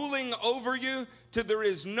it ruling over you, to there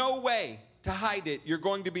is no way to hide it. You're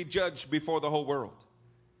going to be judged before the whole world.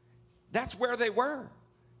 That's where they were.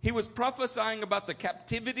 He was prophesying about the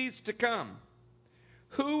captivities to come.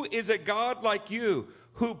 Who is a God like you,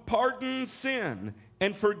 who pardons sin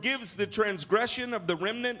and forgives the transgression of the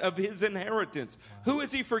remnant of his inheritance? Who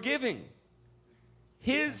is he forgiving?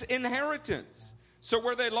 His inheritance. So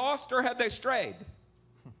were they lost or had they strayed?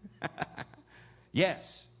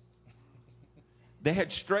 Yes. They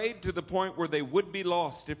had strayed to the point where they would be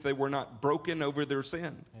lost if they were not broken over their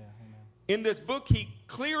sin. In this book, he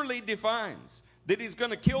clearly defines that he's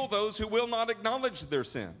going to kill those who will not acknowledge their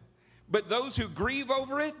sin. But those who grieve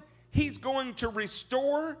over it, he's going to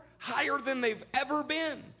restore higher than they've ever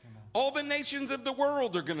been. All the nations of the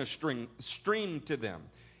world are going to stream to them.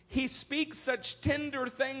 He speaks such tender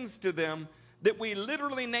things to them that we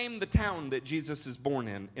literally name the town that Jesus is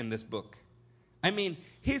born in this book. I mean,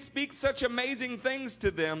 he speaks such amazing things to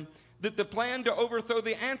them that the plan to overthrow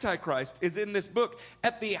the Antichrist is in this book.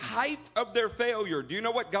 At the height of their failure, do you know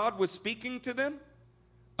what God was speaking to them?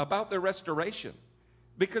 About their restoration.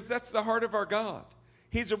 Because that's the heart of our God.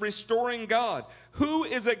 He's a restoring God. Who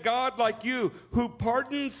is a God like you, who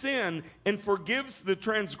pardons sin and forgives the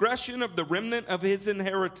transgression of the remnant of his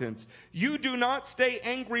inheritance? You do not stay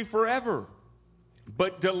angry forever,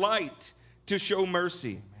 but delight to show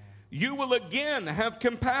mercy. You will again have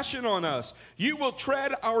compassion on us. You will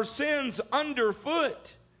tread our sins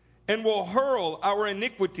underfoot and will hurl our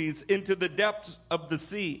iniquities into the depths of the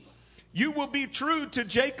sea. You will be true to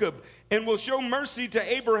Jacob and will show mercy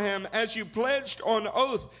to Abraham as you pledged on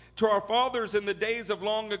oath to our fathers in the days of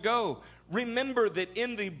long ago. Remember that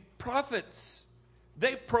in the prophets,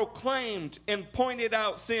 they proclaimed and pointed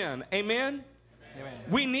out sin. Amen? Amen.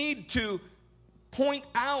 We need to point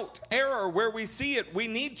out error where we see it. We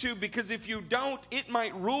need to, because if you don't, it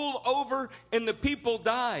might rule over and the people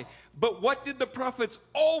die. But what did the prophets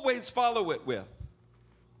always follow it with?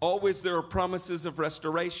 Always there are promises of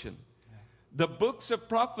restoration. The books of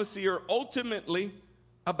prophecy are ultimately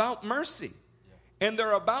about mercy. And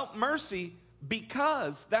they're about mercy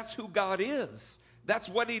because that's who God is. That's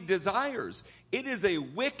what he desires. It is a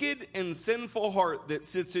wicked and sinful heart that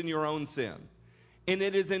sits in your own sin. And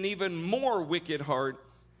it is an even more wicked heart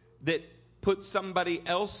that puts somebody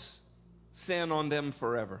else's sin on them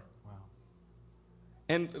forever. Wow.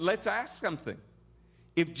 And let's ask something.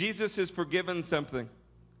 If Jesus has forgiven something,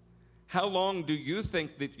 how long do you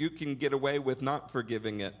think that you can get away with not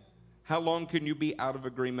forgiving it? How long can you be out of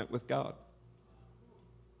agreement with God?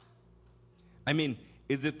 I mean,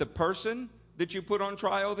 is it the person that you put on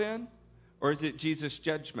trial then? Or is it Jesus'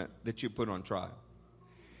 judgment that you put on trial?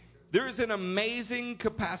 There is an amazing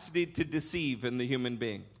capacity to deceive in the human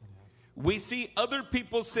being. We see other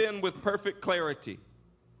people's sin with perfect clarity,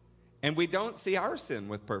 and we don't see our sin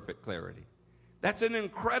with perfect clarity. That's an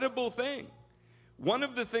incredible thing. One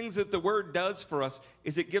of the things that the Word does for us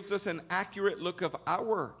is it gives us an accurate look of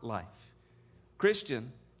our life.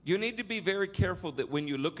 Christian, you need to be very careful that when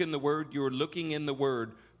you look in the Word, you're looking in the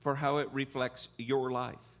Word for how it reflects your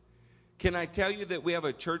life. Can I tell you that we have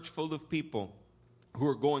a church full of people who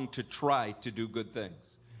are going to try to do good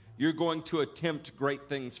things? You're going to attempt great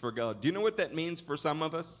things for God. Do you know what that means for some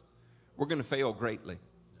of us? We're going to fail greatly.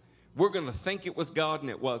 We're going to think it was God and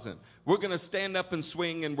it wasn't. We're going to stand up and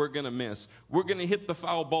swing and we're going to miss. We're going to hit the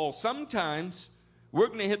foul ball. Sometimes we're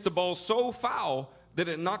going to hit the ball so foul that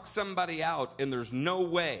it knocks somebody out and there's no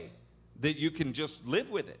way that you can just live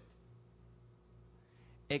with it.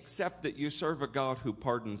 Except that you serve a God who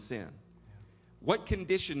pardons sin. What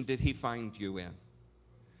condition did he find you in?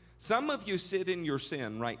 Some of you sit in your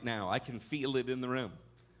sin right now. I can feel it in the room.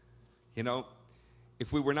 You know,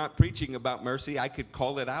 if we were not preaching about mercy, I could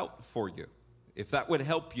call it out for you. If that would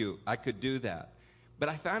help you, I could do that. But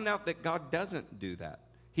I found out that God doesn't do that.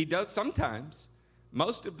 He does sometimes.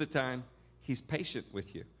 Most of the time, he's patient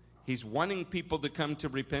with you. He's wanting people to come to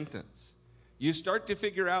repentance. You start to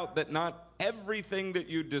figure out that not everything that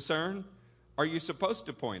you discern are you supposed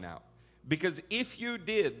to point out. Because if you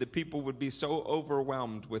did, the people would be so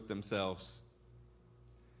overwhelmed with themselves.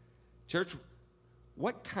 Church,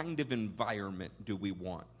 what kind of environment do we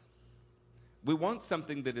want? We want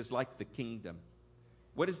something that is like the kingdom.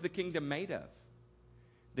 What is the kingdom made of?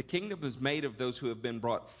 The kingdom is made of those who have been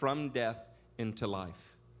brought from death into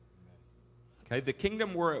life. Okay, the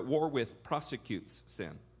kingdom we're at war with prosecutes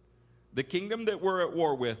sin. The kingdom that we're at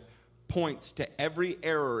war with points to every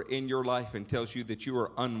error in your life and tells you that you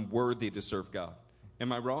are unworthy to serve God.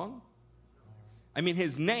 Am I wrong? I mean,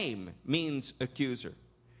 his name means accuser.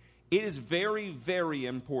 It is very, very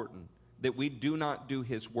important that we do not do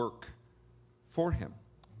his work for him.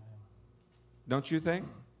 Don't you think?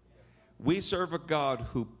 We serve a God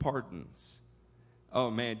who pardons.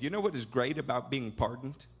 Oh, man, you know what is great about being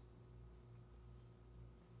pardoned?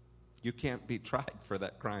 You can't be tried for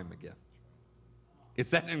that crime again.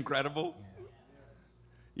 Is that incredible?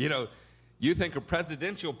 You know, you think a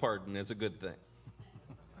presidential pardon is a good thing.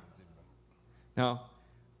 Now,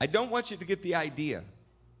 I don't want you to get the idea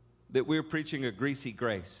that we're preaching a greasy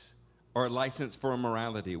grace or a license for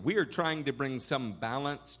immorality. We are trying to bring some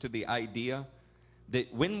balance to the idea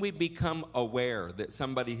that when we become aware that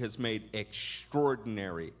somebody has made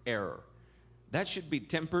extraordinary error, that should be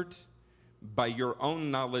tempered by your own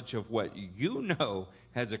knowledge of what you know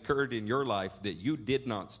has occurred in your life that you did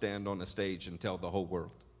not stand on a stage and tell the whole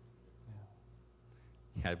world.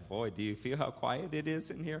 Yeah, boy, do you feel how quiet it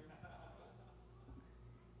is in here?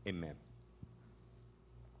 Amen.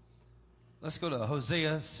 Let's go to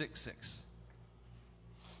Hosea 6:6.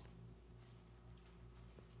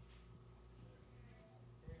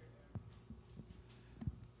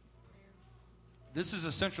 This is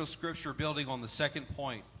a central scripture building on the second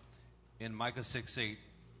point in Micah 6:8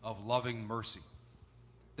 of loving mercy.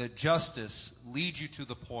 That justice leads you to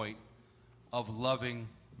the point of loving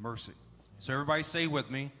mercy. So everybody say with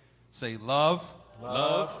me, say love,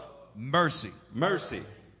 Love, mercy. mercy.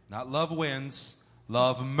 Not love wins,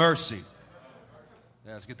 love mercy.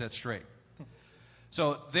 Yeah, let's get that straight.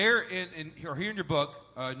 So there here in your book,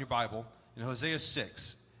 in your Bible, in Hosea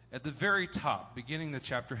 6, at the very top, beginning the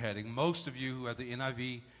chapter heading, most of you who have the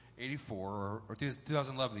NIV 84 or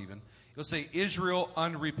 2011 even, you'll say Israel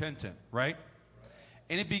unrepentant, right?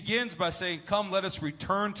 And it begins by saying, come, let us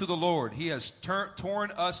return to the Lord. He has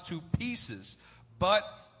torn us to pieces, but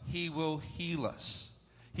he will heal us.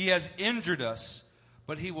 He has injured us,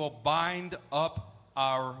 but he will bind up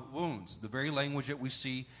our wounds. The very language that we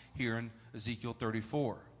see here in Ezekiel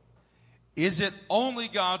 34. Is it only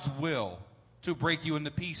God's will to break you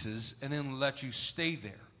into pieces and then let you stay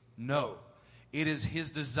there? No. It is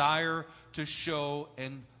his desire to show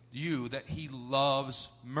in you that he loves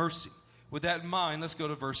mercy. With that in mind, let's go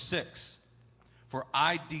to verse 6. For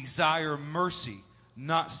I desire mercy,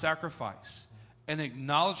 not sacrifice, an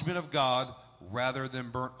acknowledgement of God rather than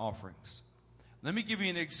burnt offerings. Let me give you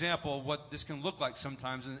an example of what this can look like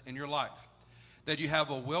sometimes in your life. That you have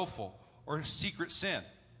a willful or a secret sin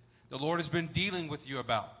the Lord has been dealing with you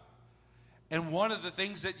about. And one of the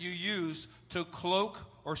things that you use to cloak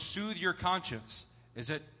or soothe your conscience is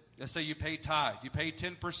that, let's say you pay tithe, you pay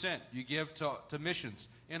 10%, you give to missions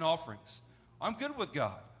in offerings. I'm good with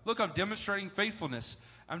God. Look, I'm demonstrating faithfulness.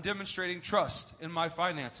 I'm demonstrating trust in my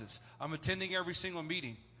finances. I'm attending every single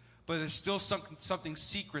meeting. But there's still something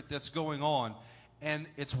secret that's going on, and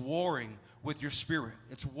it's warring with your spirit.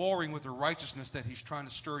 It's warring with the righteousness that he's trying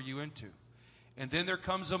to stir you into. And then there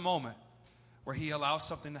comes a moment where he allows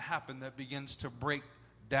something to happen that begins to break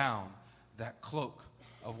down that cloak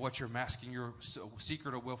of what you're masking your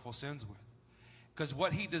secret or willful sins with. Because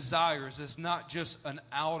what he desires is not just an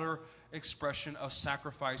outer expression of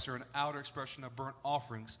sacrifice or an outer expression of burnt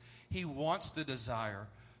offerings. He wants the desire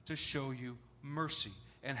to show you mercy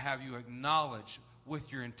and have you acknowledge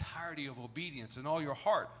with your entirety of obedience and all your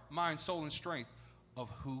heart, mind, soul, and strength of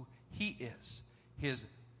who he is, his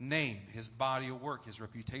name, his body of work, his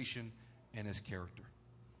reputation, and his character.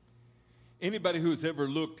 Anybody who's ever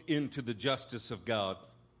looked into the justice of God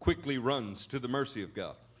quickly runs to the mercy of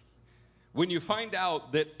God. When you find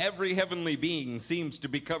out that every heavenly being seems to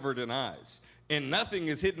be covered in eyes and nothing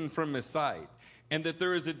is hidden from his sight, and that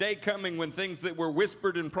there is a day coming when things that were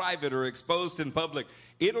whispered in private are exposed in public,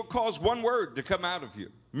 it'll cause one word to come out of you: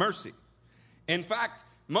 mercy. In fact,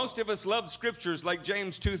 most of us love scriptures like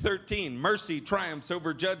James 2:13, mercy triumphs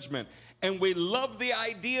over judgment. And we love the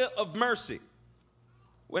idea of mercy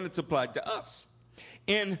when it's applied to us.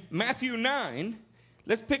 In Matthew 9,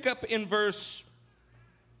 let's pick up in verse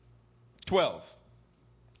 12.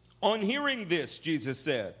 On hearing this, Jesus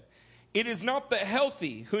said, "It is not the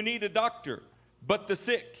healthy who need a doctor, but the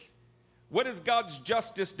sick." What does God's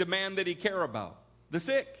justice demand that he care about? The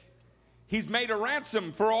sick. He's made a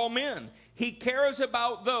ransom for all men. He cares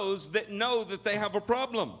about those that know that they have a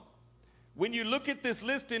problem. When you look at this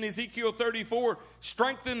list in Ezekiel 34,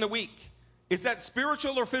 strengthen the weak. Is that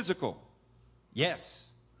spiritual or physical? Yes.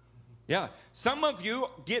 Yeah. Some of you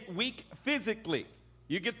get weak physically.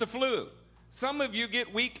 You get the flu. Some of you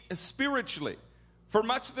get weak spiritually for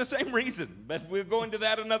much the same reason, but we'll go into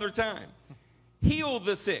that another time. Heal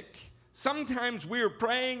the sick. Sometimes we're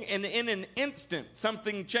praying and in an instant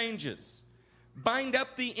something changes. Bind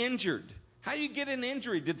up the injured. How do you get an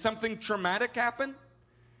injury? Did something traumatic happen?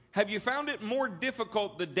 Have you found it more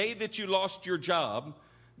difficult the day that you lost your job,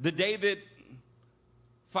 the day that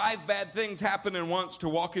 5 bad things happen in once, to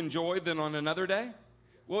walk in joy than on another day?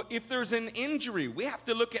 Well, if there's an injury, we have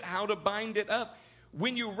to look at how to bind it up.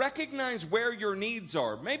 When you recognize where your needs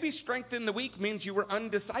are, maybe strengthen the weak means you were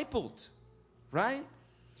undiscipled, right?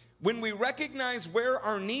 When we recognize where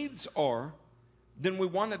our needs are, then we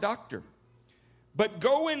want a doctor. But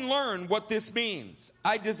go and learn what this means.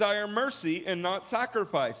 I desire mercy and not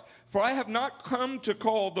sacrifice, for I have not come to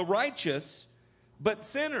call the righteous, but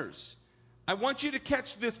sinners. I want you to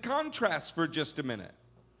catch this contrast for just a minute.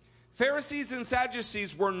 Pharisees and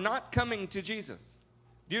Sadducees were not coming to Jesus.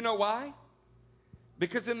 Do you know why?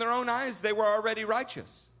 Because in their own eyes, they were already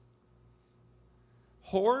righteous.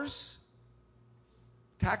 Whores,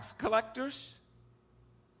 tax collectors,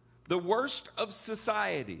 the worst of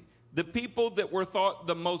society, the people that were thought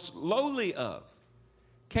the most lowly of,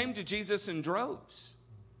 came to Jesus in droves.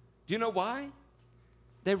 Do you know why?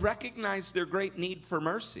 They recognized their great need for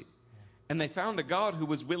mercy, and they found a God who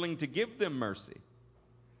was willing to give them mercy.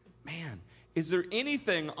 Man, is there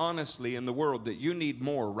anything, honestly, in the world that you need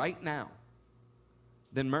more right now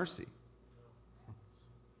than mercy?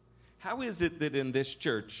 How is it that in this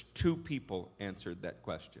church, 2 people answered that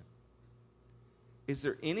question? Is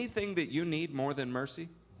there anything that you need more than mercy?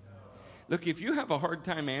 Look, if you have a hard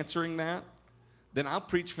time answering that, then I'll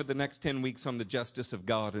preach for the next 10 weeks on the justice of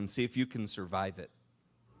God and see if you can survive it.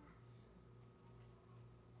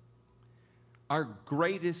 Our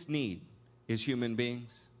greatest need as human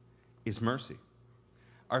beings is mercy.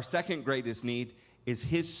 Our second greatest need is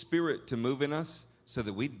His Spirit to move in us so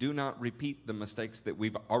that we do not repeat the mistakes that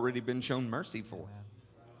we've already been shown mercy for.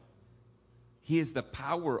 He is the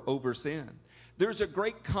power over sin. There's a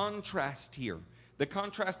great contrast here. The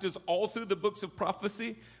contrast is all through the books of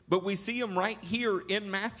prophecy, but we see them right here in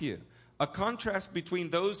Matthew. A contrast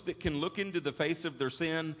between those that can look into the face of their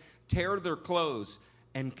sin, tear their clothes,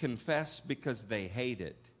 and confess because they hate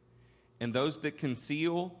it, and those that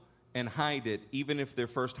conceal and hide it, even if they're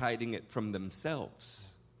first hiding it from themselves.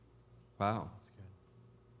 Wow. That's good.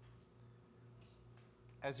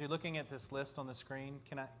 As you're looking at this list on the screen,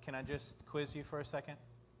 can I just quiz you for a second?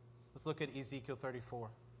 Let's look at Ezekiel 34.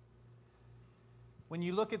 When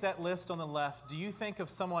you look at that list on the left, do you think of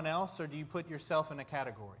someone else or do you put yourself in a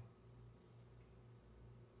category?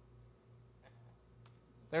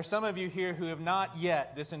 There are some of you here who have not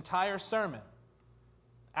yet, this entire sermon,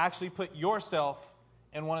 actually put yourself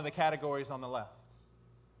in one of the categories on the left.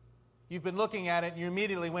 You've been looking at it and you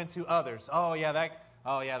immediately went to others. Oh yeah,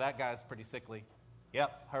 that guy's pretty sickly.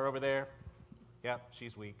 Yep, her over there. Yep,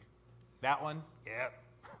 she's weak. That one, yep,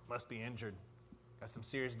 must be injured. Got some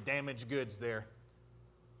serious damaged goods there.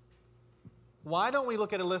 Why don't we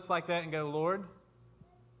look at a list like that and go, Lord,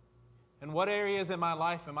 In what areas in my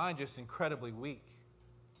life am I just incredibly weak?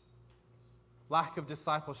 Lack of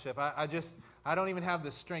discipleship. I don't even have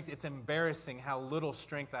the strength. It's embarrassing how little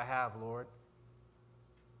strength I have, Lord.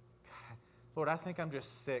 God, Lord, I think I'm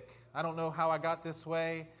just sick. I don't know how I got this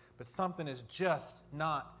way, but something is just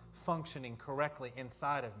not functioning correctly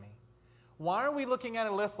inside of me. Why are we looking at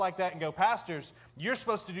a list like that and go, pastors, you're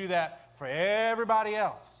supposed to do that for everybody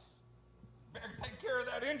else? Better take care of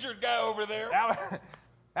that injured guy over there.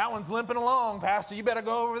 That one's limping along, pastor. You better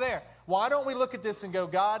go over there. Why don't we look at this and go,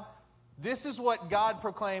 God, this is what God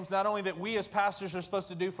proclaims, not only that we as pastors are supposed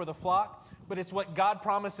to do for the flock, but it's what God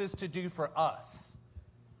promises to do for us.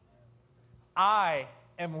 I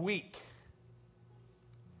am weak.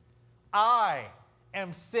 I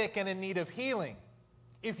am sick and in need of healing.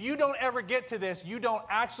 If you don't ever get to this, you don't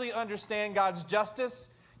actually understand God's justice.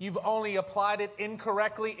 You've only applied it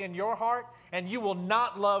incorrectly in your heart, and you will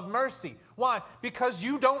not love mercy. Why? Because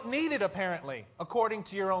you don't need it, apparently, according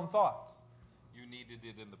to your own thoughts. You needed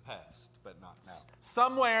it in the past, but not now.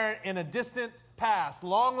 Somewhere in a distant past,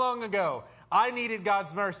 long, long ago, I needed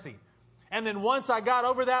God's mercy. And then once I got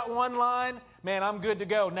over that one line, man, I'm good to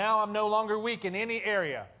go. Now I'm no longer weak in any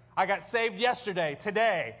area. I got saved yesterday,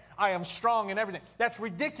 today. I am strong in everything. That's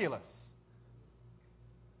ridiculous.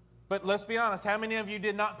 But let's be honest, how many of you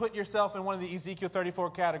did not put yourself in one of the Ezekiel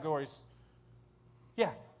 34 categories?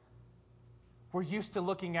 Yeah. We're used to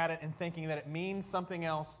looking at it and thinking that it means something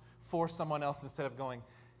else for someone else instead of going,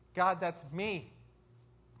 God, that's me.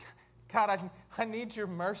 God, I need your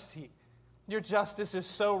mercy. Your justice is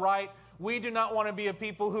so right. We do not want to be a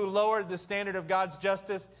people who lowered the standard of God's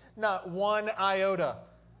justice, not one iota.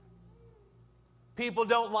 People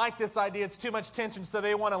don't like this idea. It's too much tension, so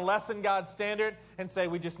they want to lessen God's standard and say,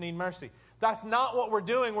 we just need mercy. That's not what we're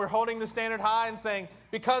doing. We're holding the standard high and saying,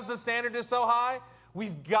 because the standard is so high,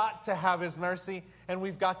 we've got to have His mercy, and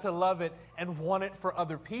we've got to love it and want it for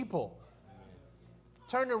other people.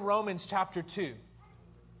 Turn to Romans chapter 2.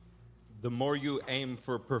 The more you aim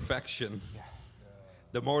for perfection,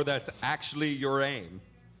 the more that's actually your aim,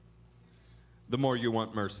 the more you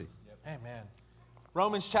want mercy. Amen.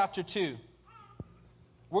 Romans chapter 2.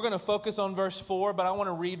 We're going to focus on verse 4, but I want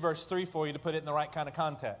to read verse 3 for you to put it in the right kind of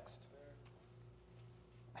context.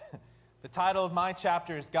 The title of my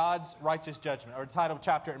chapter is God's Righteous Judgment, or the title of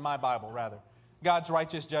chapter in my Bible, rather. God's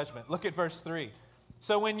Righteous Judgment. Look at verse 3.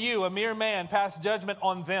 So when you, a mere man, pass judgment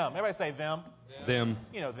on them. Everybody say them. Them.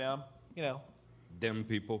 You know them. You know. Them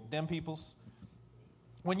people. Them peoples.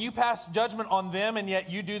 When you pass judgment on them and yet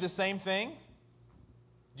you do the same thing,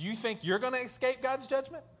 do you think you're going to escape God's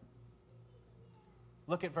judgment?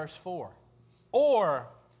 Look at verse 4. Or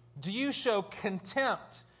do you show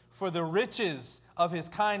contempt for the riches of His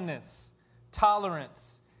kindness,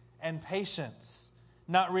 tolerance, and patience,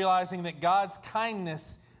 not realizing that God's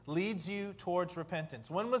kindness leads you towards repentance?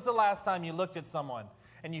 When was the last time you looked at someone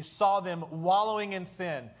and you saw them wallowing in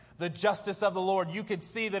sin, the justice of the Lord? You could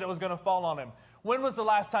see that it was going to fall on him. When was the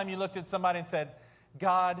last time you looked at somebody and said,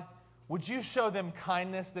 God, would you show them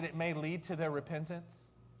kindness that it may lead to their repentance?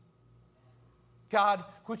 God,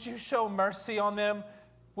 would you show mercy on them?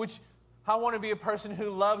 I want to be a person who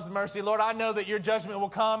loves mercy. Lord, I know that your judgment will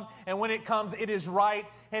come, and when it comes, it is right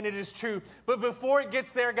and it is true. But before it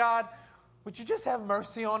gets there, God, would you just have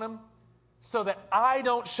mercy on them so that I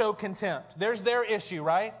don't show contempt? There's their issue,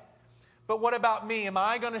 right? But what about me? Am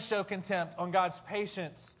I going to show contempt on God's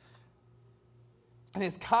patience and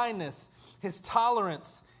His kindness, His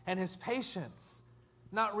tolerance, and His patience?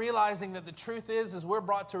 Not realizing that the truth is we're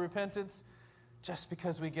brought to repentance just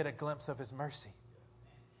because we get a glimpse of His mercy.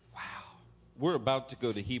 Wow. We're about to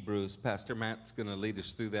go to Hebrews. Pastor Matt's going to lead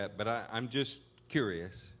us through that, but I'm just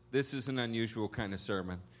curious. This is an unusual kind of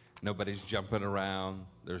sermon. Nobody's jumping around.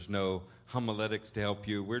 There's no homiletics to help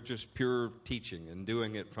you. We're just pure teaching and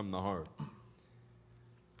doing it from the heart.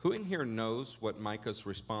 Who in here knows what Micah's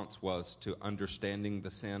response was to understanding the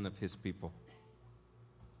sin of his people?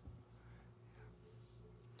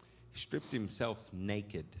 He stripped himself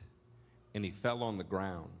naked, and he fell on the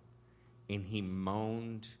ground, and he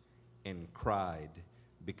moaned and cried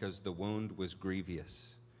because the wound was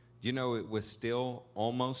grievous. Do you know it was still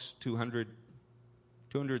almost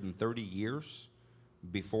 230 years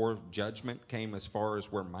before judgment came as far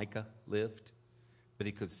as where Micah lived? But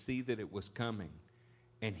he could see that it was coming,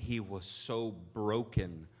 and he was so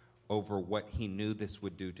broken over what he knew this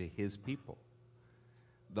would do to his people.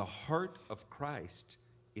 The heart of Christ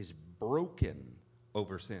is broken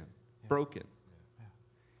over sin. Yeah. Broken. Yeah.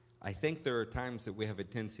 I think there are times that we have a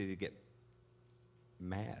tendency to get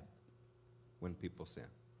mad when people sin.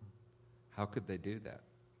 How could they do that?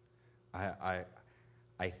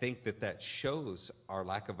 I I think that shows our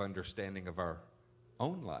lack of understanding of our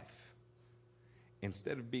own life.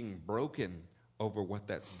 Instead of being broken over what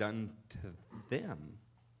that's done to them,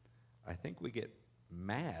 I think we get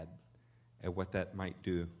mad at what that might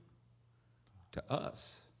do to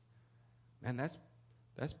us. Man,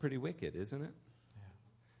 that's pretty wicked, isn't it?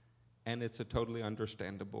 Yeah. And it's a totally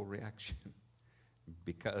understandable reaction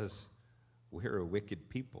because we're a wicked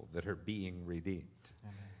people that are being redeemed.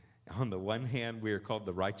 Amen. On the one hand, we are called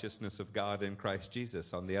the righteousness of God in Christ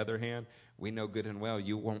Jesus. On the other hand, we know good and well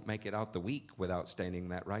you won't make it out the week without staining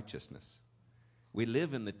that righteousness. We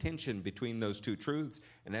live in the tension between those two truths.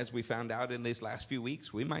 And as we found out in these last few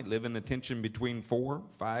weeks, we might live in the tension between 4,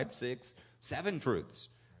 5, 6, 7 truths.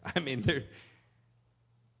 I mean,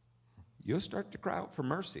 you'll start to cry out for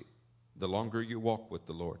mercy the longer you walk with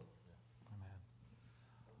the Lord. Amen.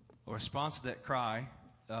 A response to that cry,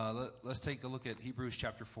 let's take a look at Hebrews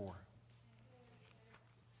chapter 4.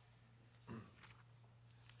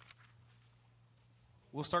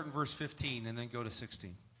 We'll start in verse 15 and then go to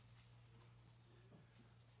 16.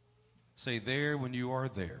 Say, there when you are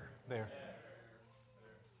there. There.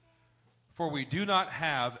 For we do not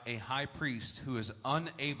have a high priest who is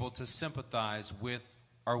unable to sympathize with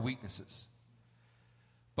our weaknesses.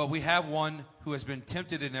 But we have one who has been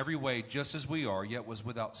tempted in every way, just as we are, yet was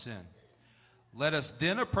without sin. Let us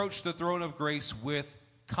then approach the throne of grace with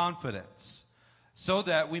confidence, so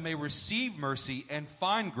that we may receive mercy and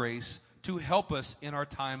find grace to help us in our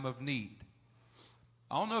time of need.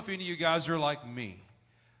 I don't know if any of you guys are like me,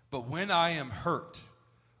 but when I am hurt,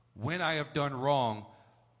 when I have done wrong,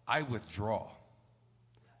 I withdraw.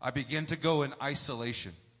 I begin to go in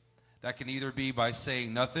isolation. That can either be by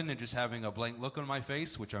saying nothing and just having a blank look on my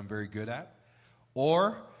face, which I'm very good at,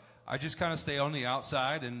 or I just kind of stay on the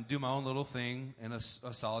outside and do my own little thing in a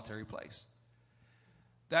solitary place.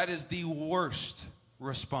 That is the worst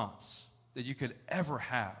response that you could ever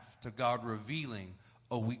have to God revealing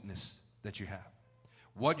a weakness that you have.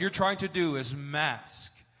 What you're trying to do is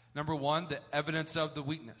mask, number one, the evidence of the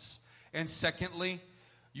weakness. And secondly,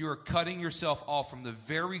 you are cutting yourself off from the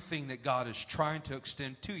very thing that God is trying to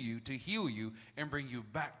extend to you, to heal you and bring you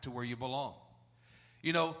back to where you belong.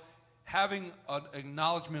 You know, having an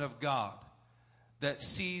acknowledgement of God that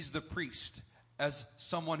sees the priest as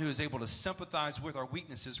someone who is able to sympathize with our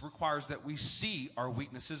weaknesses requires that we see our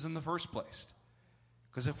weaknesses in the first place.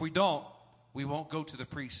 Because if we don't, we won't go to the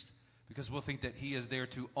priest, because we'll think that he is there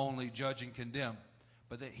to only judge and condemn,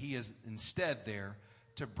 but that he is instead there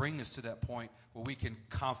to bring us to that point where we can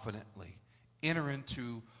confidently enter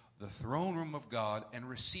into the throne room of God and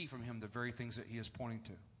receive from him the very things that he is pointing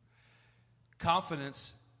to.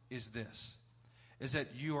 Confidence is this, is that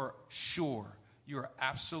you are sure, you are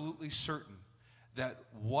absolutely certain that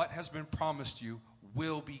what has been promised you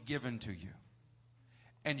will be given to you.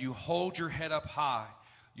 And you hold your head up high,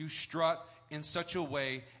 you strut in such a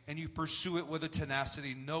way, and you pursue it with a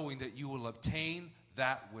tenacity, knowing that you will obtain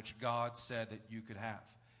that which God said that you could have.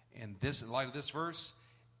 In light of this verse,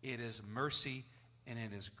 it is mercy and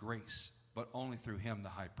it is grace, but only through him, the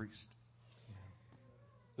high priest.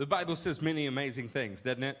 The Bible says many amazing things,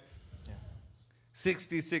 doesn't it? Yeah.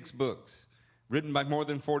 66 books, written by more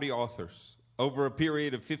than 40 authors, over a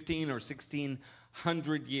period of 15 or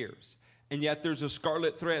 1600 years. And yet there's a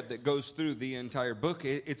scarlet thread that goes through the entire book.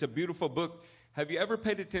 It's a beautiful book. Have you ever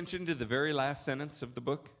paid attention to the very last sentence of the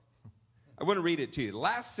book? I want to read it to you.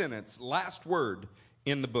 Last sentence, last word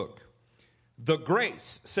in the book. The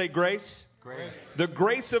grace, say grace. Grace. The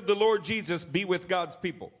grace of the Lord Jesus be with God's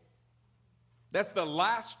people. That's the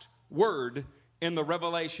last word in the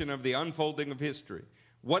revelation of the unfolding of history.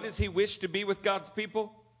 What does he wish to be with God's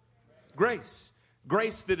people? Grace.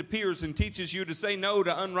 Grace that appears and teaches you to say no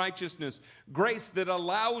to unrighteousness. Grace that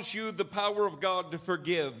allows you the power of God to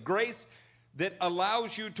forgive. Grace that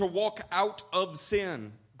allows you to walk out of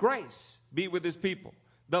sin. Grace be with his people.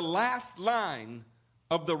 The last line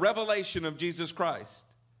of the revelation of Jesus Christ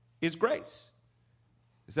is grace.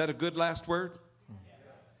 Is that a good last word?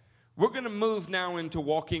 We're going to move now into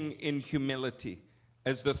walking in humility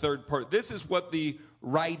as the third part. This is what the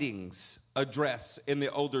writings address in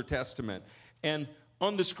the Older Testament. And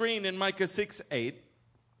on the screen in Micah 6:8,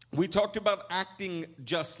 we talked about acting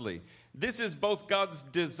justly. This is both God's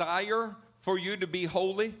desire for you to be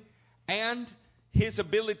holy and his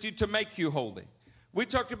ability to make you holy. We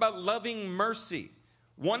talked about loving mercy,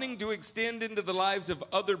 wanting to extend into the lives of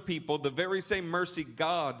other people the very same mercy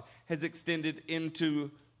God has extended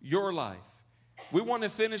into your life. We want to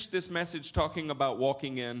finish this message talking about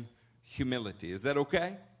walking in humility. Is that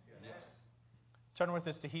okay? Yes. Turn with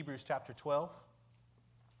us to Hebrews chapter 12.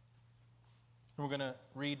 And we're going to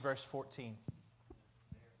read verse 14.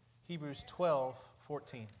 Hebrews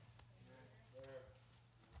 12:14.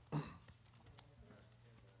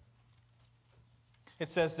 It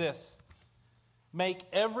says this, "Make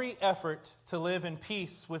every effort to live in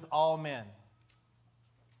peace with all men,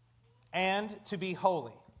 and to be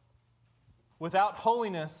holy. Without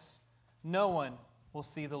holiness, no one will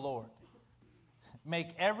see the Lord."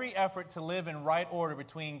 Make every effort to live in right order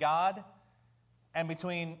between God and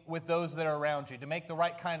with those that are around you, to make the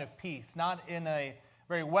right kind of peace, not in a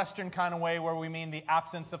very Western kind of way where we mean the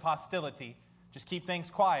absence of hostility. Just keep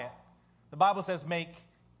things quiet. The Bible says make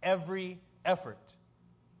every effort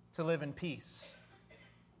to live in peace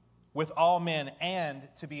with all men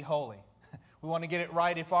and to be holy. We want to get it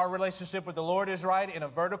right. If our relationship with the Lord is right in a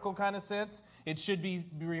vertical kind of sense, it should be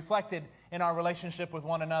reflected in our relationship with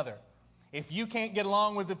one another. If you can't get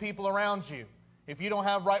along with the people around you, if you don't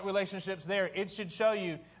have right relationships there, it should show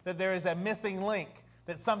you that there is a missing link,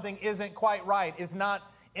 that something isn't quite right. It's not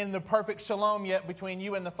in the perfect shalom yet between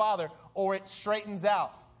you and the Father, or it straightens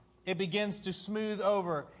out. It begins to smooth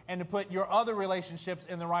over and to put your other relationships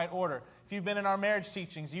in the right order. If you've been in our marriage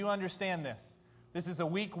teachings, you understand this. This is a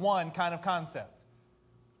week one kind of concept.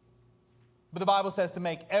 But the Bible says to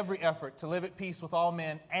make every effort to live at peace with all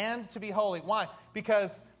men and to be holy. Why?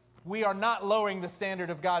 Because we are not lowering the standard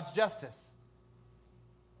of God's justice.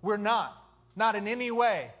 We're not in any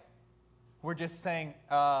way. We're just saying,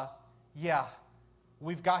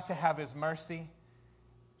 we've got to have His mercy.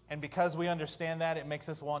 And because we understand that, it makes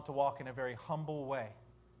us want to walk in a very humble way.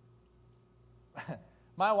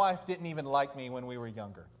 My wife didn't even like me when we were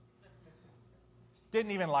younger.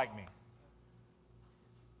 Didn't even like me.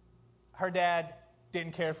 Her dad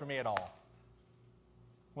didn't care for me at all.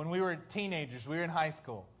 When we were teenagers, we were in high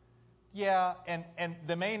school. Yeah, and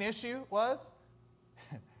the main issue was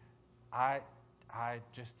I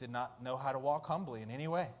just did not know how to walk humbly in any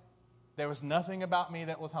way. There was nothing about me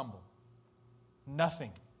that was humble.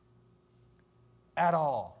 Nothing. At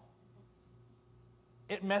all.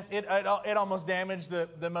 It almost damaged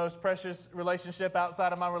the most precious relationship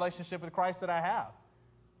outside of my relationship with Christ that I have.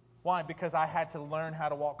 Why? Because I had to learn how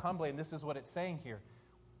to walk humbly, and this is what it's saying here.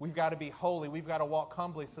 We've got to be holy. We've got to walk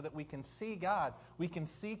humbly so that we can see God. We can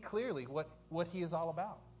see clearly what He is all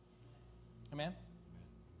about. Amen?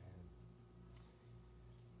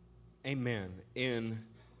 Amen. In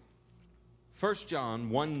 1 John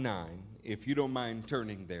 1:9, if you don't mind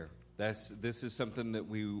turning there, this is something that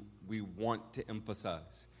we want to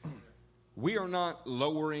emphasize. We are not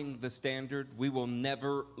lowering the standard. We will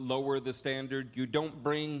never lower the standard. You don't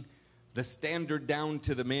bring the standard down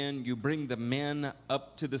to the men. You bring the men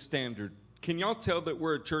up to the standard. Can y'all tell that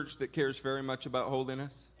we're a church that cares very much about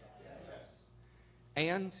holiness? Yes.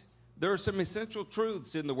 And there are some essential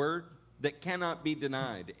truths in the Word that cannot be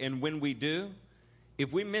denied. And when we do,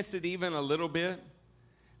 if we miss it even a little bit,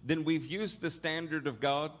 then we've used the standard of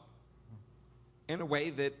God in a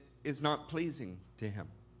way that is not pleasing to Him.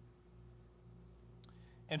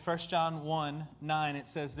 In 1 John 1:9, it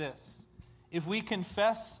says this, "If we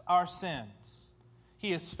confess our sins,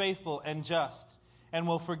 He is faithful and just and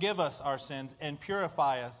will forgive us our sins and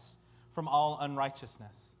purify us from all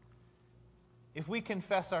unrighteousness." If we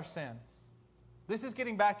confess our sins. This is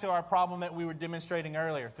getting back to our problem that we were demonstrating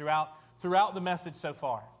earlier throughout the message so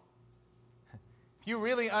far. If you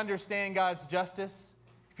really understand God's justice,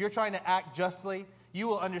 if you're trying to act justly, you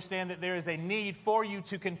will understand that there is a need for you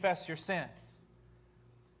to confess your sins.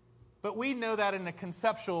 But we know that in a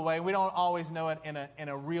conceptual way. We don't always know it in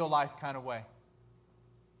a real life kind of way.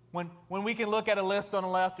 When we can look at a list on the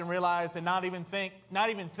left and realize and not even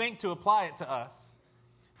think to apply it to us.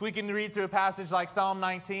 If we can read through a passage like Psalm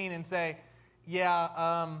 19 and say,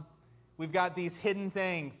 we've got these hidden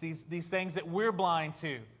things, these things that we're blind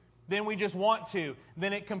to. Then we just want to.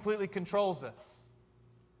 Then it completely controls us.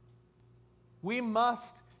 We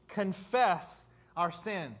must confess our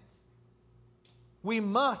sins. We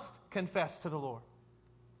must confess to the Lord.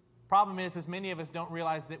 Problem is many of us don't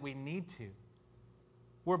realize that we need to.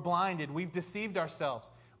 We're blinded. We've deceived ourselves.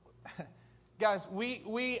 Guys,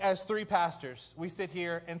 we as three pastors, we sit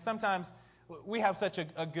here and sometimes we have such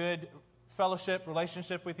a good fellowship,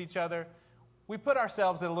 relationship with each other. We put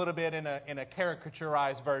ourselves a little bit in a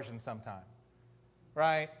caricaturized version sometimes.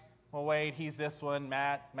 Right? Well, Wade, he's this one.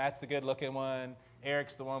 Matt's the good-looking one.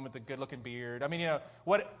 Eric's the one with the good-looking beard. I mean,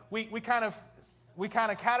 we kind of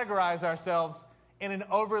categorize ourselves in an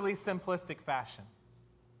overly simplistic fashion.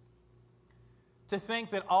 To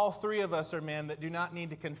think that all three of us are men that do not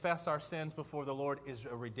need to confess our sins before the Lord is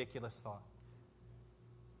a ridiculous thought.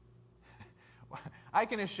 I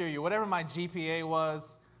can assure you, whatever my GPA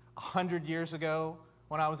was 100 years ago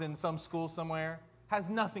when I was in some school somewhere, has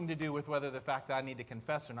nothing to do with whether the fact that I need to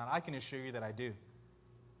confess or not. I can assure you that I do.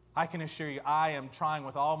 I can assure you I am trying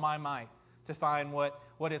with all my might to find what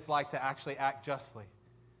it's like to actually act justly.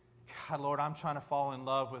 God, Lord, I'm trying to fall in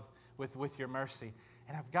love with your mercy.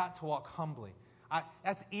 And I've got to walk humbly.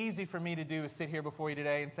 That's easy for me to do, is sit here before you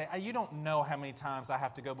today and say, you don't know how many times I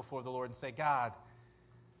have to go before the Lord and say, God,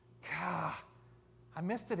 I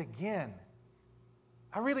missed it again.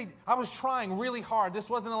 I was trying really hard. This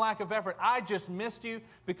wasn't a lack of effort. I just missed you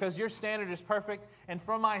because your standard is perfect. And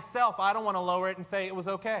for myself, I don't want to lower it and say it was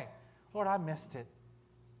okay. Lord, I missed it.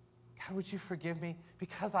 God, would you forgive me?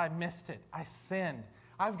 Because I missed it. I sinned.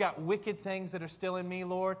 I've got wicked things that are still in me,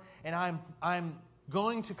 Lord, and I'm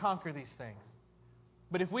going to conquer these things.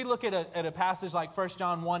 But if we look at a passage like 1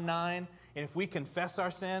 John 1:9, and if we confess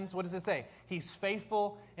our sins, what does it say? He's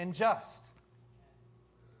faithful and just.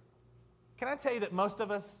 Can I tell you that most of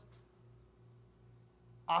us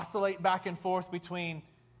oscillate back and forth between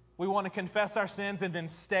we want to confess our sins and then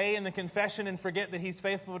stay in the confession and forget that He's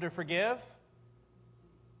faithful to forgive?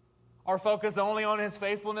 Or focus only on His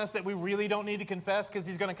faithfulness that we really don't need to confess because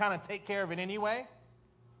He's going to kind of take care of it anyway?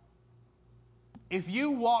 If you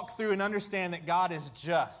walk through and understand that God is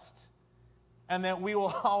just and that we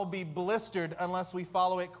will all be blistered unless we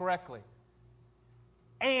follow it correctly,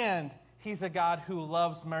 and He's a God who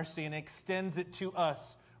loves mercy and extends it to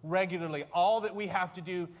us regularly, all that we have to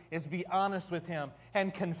do is be honest with Him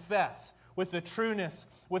and confess with the trueness,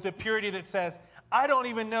 with the purity that says, I don't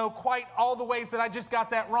even know quite all the ways that I just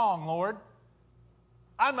got that wrong, Lord.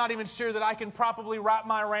 I'm not even sure that I can properly wrap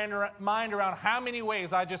my mind around how many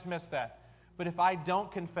ways I just missed that. But if I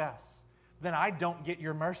don't confess, then I don't get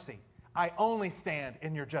your mercy. I only stand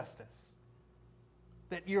in your justice.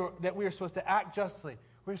 That we are supposed to act justly.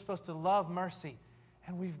 We're supposed to love mercy.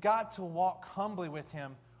 And we've got to walk humbly with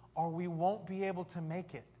Him, or we won't be able to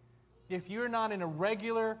make it. If you're not in a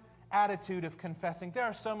regular attitude of confessing, there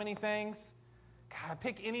are so many things. God,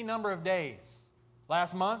 pick any number of days.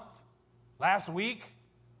 Last month, last week,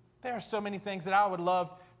 there are so many things that I would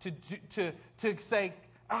love to say,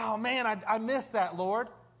 oh man, I missed that, Lord.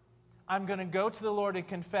 I'm going to go to the Lord and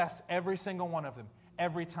confess every single one of them,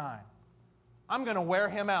 every time. I'm going to wear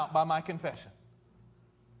Him out by my confession.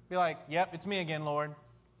 Be like, yep, it's me again, Lord.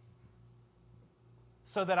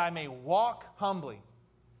 So that I may walk humbly,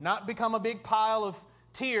 not become a big pile of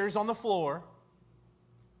tears on the floor.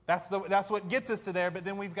 That's what gets us to there, but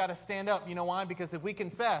then we've got to stand up. You know why? Because if we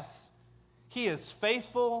confess, He is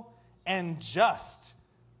faithful and just.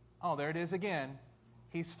 Oh, there it is again.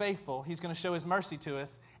 He's faithful. He's going to show His mercy to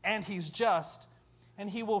us. And He's just. And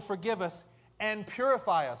He will forgive us and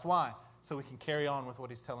purify us. Why? So we can carry on with what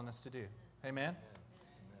He's telling us to do. Amen?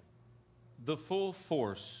 The full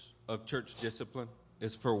force of church discipline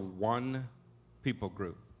is for one people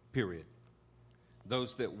group, period.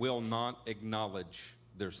 Those that will not acknowledge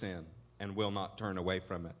their sin and will not turn away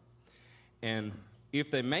from it. And if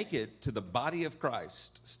they make it to the body of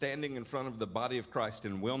Christ, standing in front of the body of Christ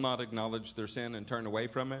and will not acknowledge their sin and turn away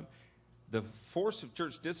from it, the force of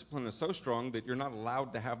church discipline is so strong that you're not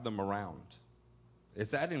allowed to have them around. Is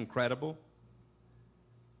that incredible?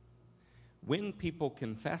 When people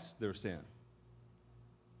confess their sin,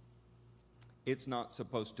 it's not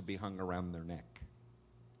supposed to be hung around their neck.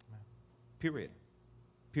 Period.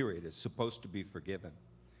 Period. It's supposed to be forgiven.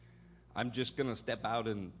 I'm just going to step out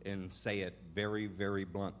and say it very, very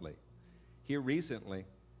bluntly. Here recently,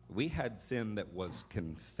 we had sin that was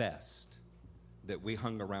confessed that we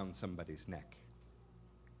hung around somebody's neck.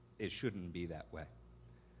 It shouldn't be that way.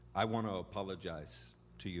 I want to apologize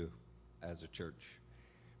to you as a church,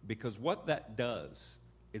 because what that does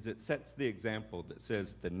is it sets the example that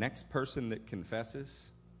says the next person that confesses,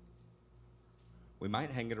 we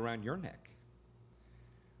might hang it around your neck.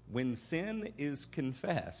 When sin is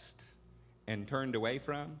confessed and turned away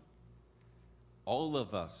from, all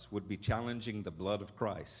of us would be challenging the blood of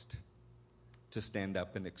Christ to stand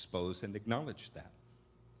up and expose and acknowledge that.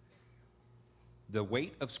 The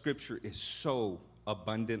weight of Scripture is so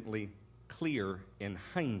abundantly clear in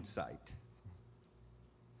hindsight.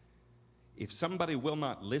 If somebody will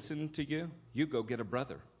not listen to you, you go get a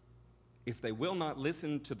brother. If they will not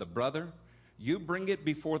listen to the brother, you bring it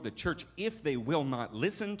before the church. If they will not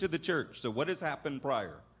listen to the church. So what has happened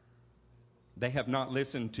prior? They have not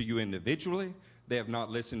listened to you individually. They have not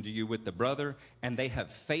listened to you with the brother. And they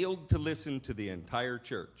have failed to listen to the entire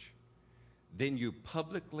church. Then you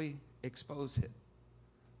publicly expose it.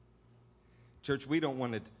 Church, we don't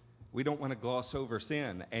want to gloss over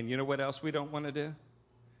sin. And you know what else we don't want to do?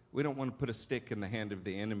 We don't want to put a stick in the hand of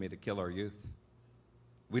the enemy to kill our youth.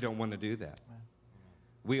 We don't want to do that.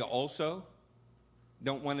 We also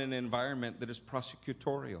don't want an environment that is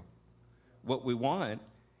prosecutorial. What we want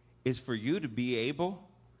is for you to be able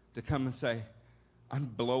to come and say, I'm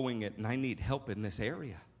blowing it and I need help in this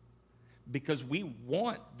area. Because we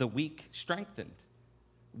want the weak strengthened.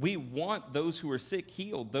 We want those who are sick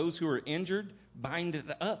healed, those who are injured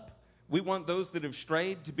binded up. We want those that have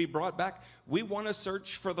strayed to be brought back. We want to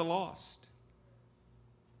search for the lost.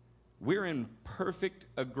 We're in perfect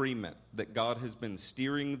agreement that God has been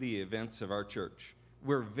steering the events of our church.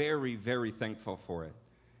 We're very, very thankful for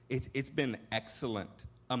it. It's been excellent,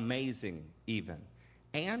 amazing even.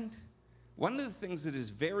 And one of the things that is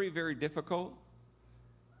very, very difficult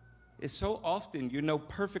is so often you know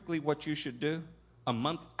perfectly what you should do a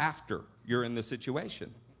month after you're in the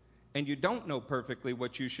situation. And you don't know perfectly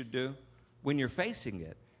what you should do when you're facing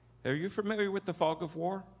it. Are you familiar with the fog of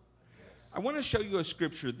war? I want to show you a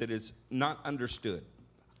scripture that is not understood.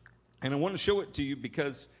 And I want to show it to you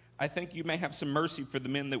because I think you may have some mercy for the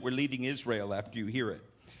men that were leading Israel after you hear it.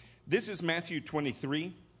 This is Matthew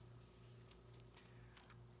 23,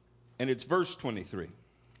 and it's verse 23.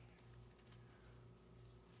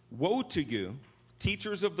 Woe to you,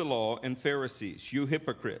 teachers of the law and Pharisees, you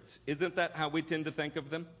hypocrites. Isn't that how we tend to think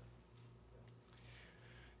of them?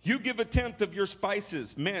 You give a tenth of your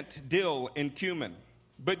spices, mint, dill, and cumin,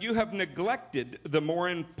 but you have neglected the more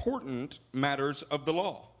important matters of the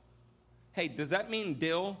law. Hey, does that mean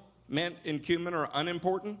dill, mint, and cumin are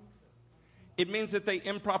unimportant? It means that they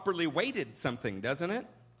improperly weighted something, doesn't it?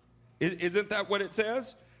 Isn't that what it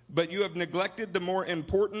says? But you have neglected the more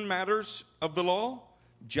important matters of the law,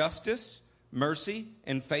 justice, mercy,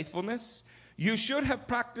 and faithfulness. You should have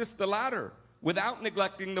practiced the latter without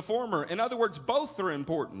neglecting the former. In other words, both are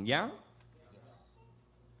important, yeah?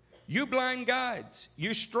 You blind guides,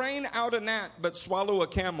 you strain out a gnat but swallow a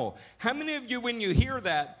camel. How many of you, when you hear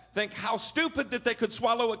that, think how stupid that they could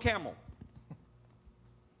swallow a camel?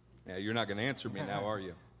 Yeah, you're not going to answer me now, are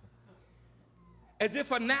you? As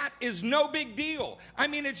if a gnat is no big deal. I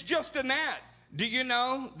mean, it's just a gnat. Do you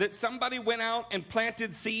know that somebody went out and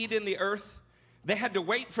planted seed in the earth? They had to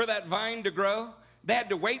wait for that vine to grow. They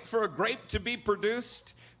had to wait for a grape to be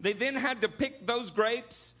produced. They then had to pick those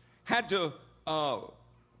grapes, had to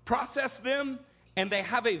process them, and they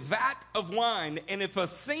have a vat of wine. And if a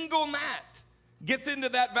single gnat gets into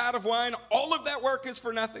that vat of wine, all of that work is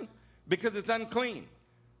for nothing because it's unclean.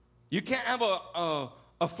 You can't have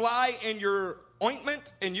a fly in your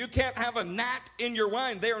ointment, and you can't have a gnat in your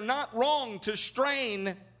wine. They are not wrong to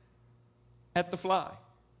strain at the fly.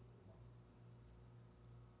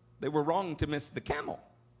 They were wrong to miss the camel.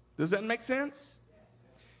 Does that make sense?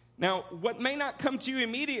 Now, what may not come to you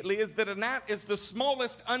immediately is that a gnat is the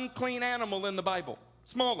smallest unclean animal in the Bible.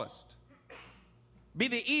 Smallest. Be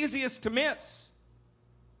the easiest to miss.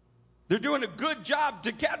 They're doing a good job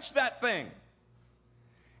to catch that thing.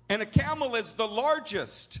 And a camel is the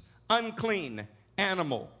largest unclean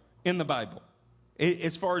animal in the Bible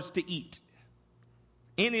as far as to eat.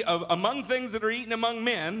 Among things that are eaten among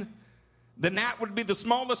men, the gnat would be the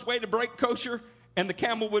smallest way to break kosher, and the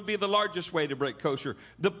camel would be the largest way to break kosher.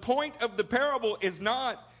 The point of the parable is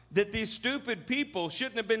not that these stupid people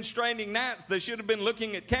shouldn't have been straining gnats. They should have been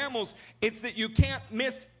looking at camels. It's that you can't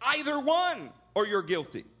miss either one or you're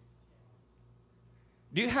guilty.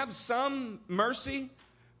 Do you have some mercy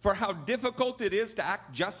for how difficult it is to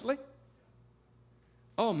act justly?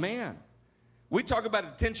 Oh, man. We talk about a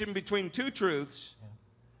tension between two truths.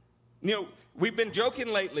 You know, we've been joking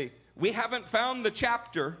lately. We haven't found the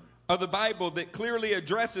chapter of the Bible that clearly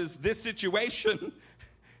addresses this situation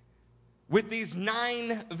with these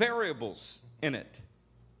 9 variables in it.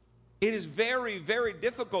 It is very, very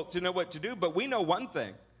difficult to know what to do, but we know one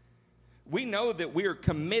thing. We know that we are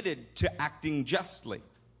committed to acting justly.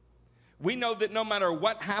 We know that no matter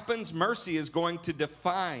what happens, mercy is going to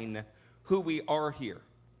define who we are here.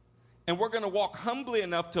 And we're going to walk humbly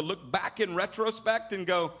enough to look back in retrospect and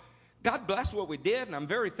go, God bless what we did, and I'm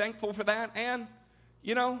very thankful for that. And,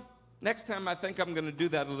 you know, next time I think I'm going to do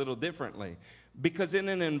that a little differently. Because in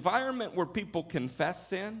an environment where people confess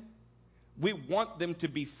sin, we want them to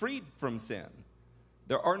be freed from sin.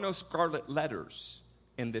 There are no scarlet letters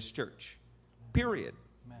in this church, period.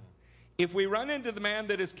 If we run into the man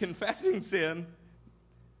that is confessing sin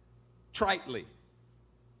tritely,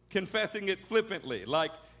 confessing it flippantly,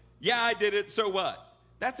 like, yeah, I did it, so what?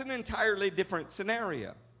 That's an entirely different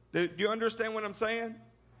scenario. Do you understand what I'm saying?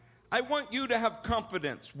 I want you to have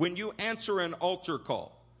confidence when you answer an altar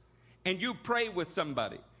call and you pray with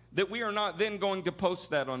somebody that we are not then going to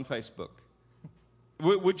post that on Facebook.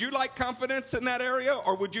 Would you like confidence in that area,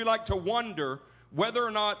 or would you like to wonder whether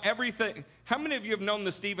or not everything... How many of you have known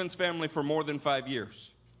the Stevens family for more than 5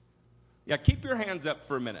 years? Yeah, keep your hands up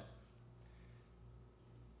for a minute.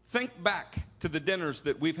 Think back to the dinners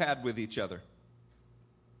that we've had with each other.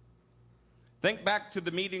 Think back to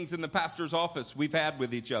the meetings in the pastor's office we've had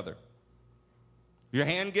with each other. Your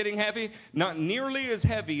hand getting heavy? Not nearly as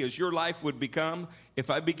heavy as your life would become if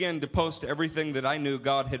I began to post everything that I knew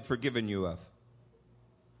God had forgiven you of.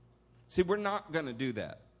 See, we're not going to do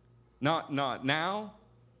that. Not now,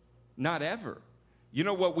 not ever. You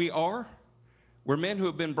know what we are? We're men who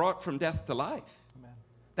have been brought from death to life. Amen.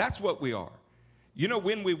 That's what we are. You know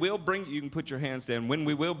when we will bring, you can put your hands down, when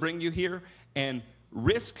we will bring you here and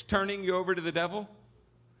risk turning you over to the devil?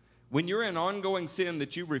 When you're in ongoing sin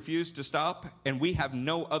that you refuse to stop and we have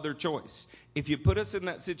no other choice. If you put us in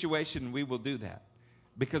that situation, we will do that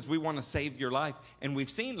because we want to save your life. And we've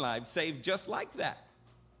seen lives saved just like that.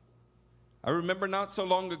 I remember not so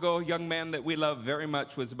long ago, a young man that we love very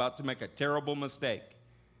much was about to make a terrible mistake.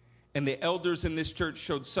 And the elders in this church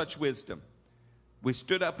showed such wisdom. We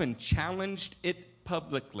stood up and challenged it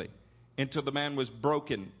publicly until the man was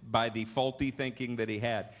broken by the faulty thinking that he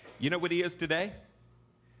had. You know what he is today?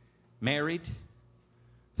 Married,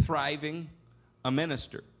 thriving, a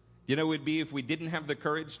minister. You know what it would be if we didn't have the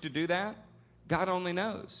courage to do that? God only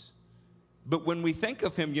knows. But when we think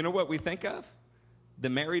of him, you know what we think of? The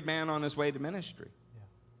married man on his way to ministry. Yeah.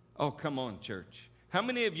 Oh, come on, church. How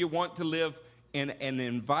many of you want to live in an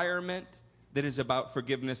environment that is about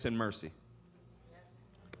forgiveness and mercy?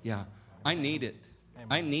 Yeah, I need it. Amen.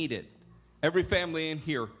 I need it. Every family in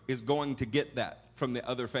here is going to get that from the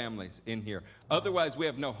other families in here. Otherwise, we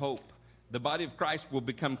have no hope. The body of Christ will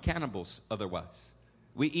become cannibals otherwise.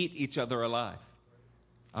 We eat each other alive.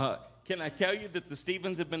 Can I tell you that the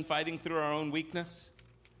Stevens have been fighting through our own weakness?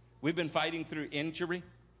 We've been fighting through injury.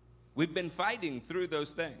 We've been fighting through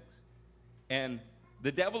those things. And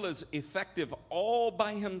the devil is effective all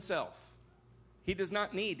by himself. He does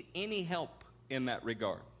not need any help in that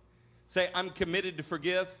regard. Say, I'm committed to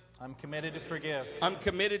forgive. I'm committed to forgive. I'm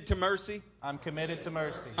committed to mercy. I'm committed to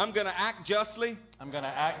mercy. I'm going to act justly. I'm going to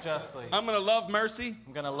act justly. I'm going to love mercy.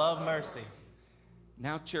 I'm going to love mercy.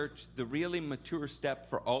 Now, church, the really mature step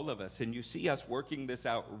for all of us, and you see us working this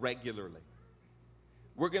out regularly,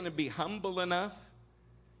 we're going to be humble enough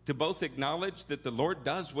to both acknowledge that the Lord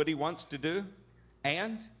does what he wants to do,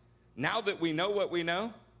 and now that we know what we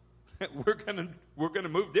know, we're going to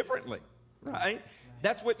move differently, right?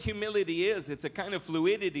 That's what humility is. It's a kind of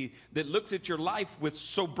fluidity that looks at your life with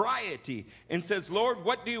sobriety and says, Lord,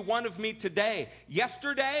 what do you want of me today?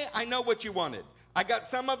 Yesterday, I know what you wanted. I got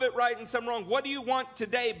some of it right and some wrong. What do you want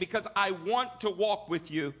today? Because I want to walk with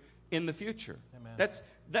you in the future. Amen.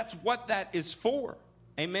 That's what that is for.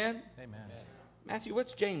 Amen? Amen. Matthew,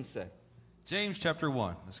 what's James say? James chapter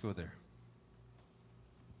 1. Let's go there.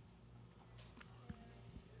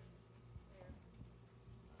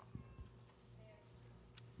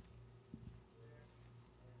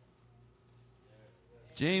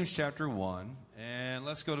 James chapter 1, and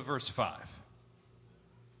let's go to verse 5.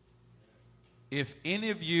 If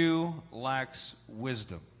any of you lacks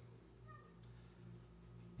wisdom,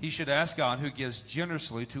 he should ask God, who gives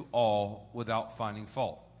generously to all without finding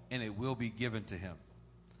fault, and it will be given to him.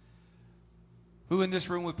 Who in this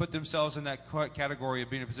room would put themselves in that category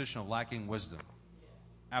of being in a position of lacking wisdom?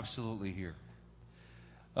 Absolutely here.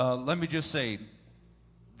 Let me just say,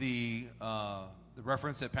 the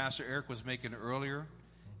reference that Pastor Eric was making earlier,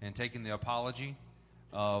 and taking the apology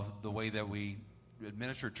of the way that we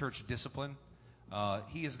administer church discipline,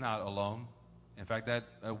 he is not alone. In fact, that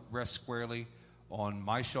rests squarely on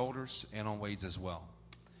my shoulders and on Wade's as well.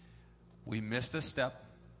 We missed a step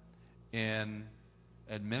in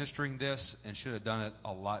administering this and should have done it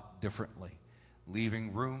a lot differently,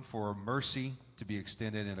 leaving room for mercy to be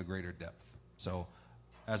extended in a greater depth. So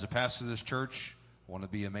as a pastor of this church, I want to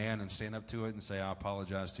be a man and stand up to it and say, I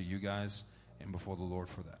apologize to you guys and before the Lord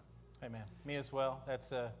for that. Amen. Me as well.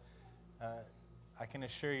 I can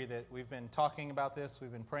assure you that we've been talking about this.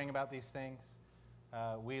 We've been praying about these things.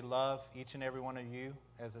 We love each and every one of you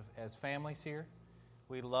as families here.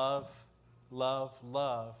 We love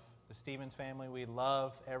the Stevens family. We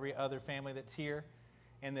love every other family that's here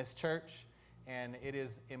in this church. And it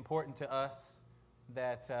is important to us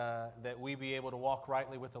that we be able to walk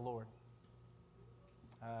rightly with the Lord.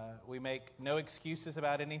 We make no excuses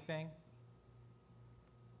about anything.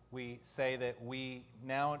 We say that we,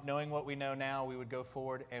 now knowing what we know now, we would go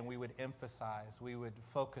forward and we would emphasize, we would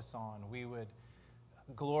focus on, we would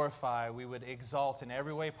glorify, we would exalt in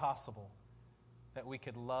every way possible that we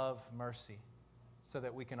could love mercy so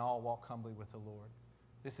that we can all walk humbly with the Lord.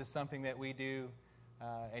 This is something that we do,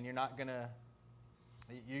 and you're going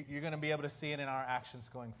to be able to see it in our actions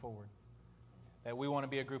going forward. that we want to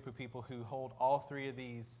be a group of people who hold all three of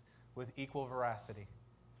these with equal veracity,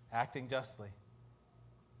 acting justly,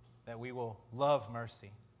 that we will love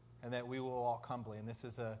mercy, and that we will walk humbly. And this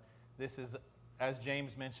is, as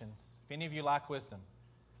James mentions, if any of you lack wisdom,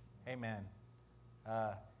 amen.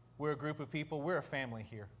 We're a group of people. We're a family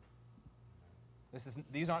here.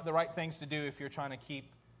 These aren't the right things to do if you're trying to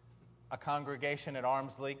keep a congregation at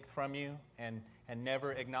arm's length from you and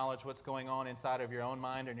never acknowledge what's going on inside of your own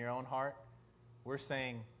mind and your own heart. We're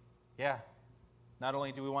saying, yeah, not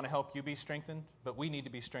only do we want to help you be strengthened, but we need to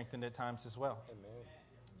be strengthened at times as well. Amen.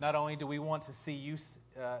 Not only do we want to see you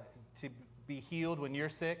to be healed when you're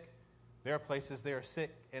sick, there are places that are sick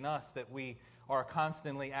in us that we are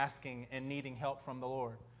constantly asking and needing help from the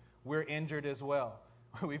Lord. We're injured as well.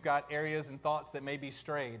 We've got areas and thoughts that may be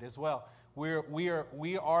strayed as well. We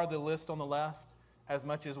are the list on the left as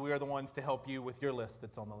much as we are the ones to help you with your list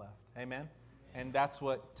that's on the left. Amen? And that's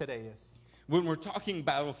what today is. When we're talking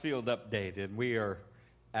battlefield update, and we are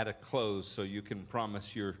at a close, so you can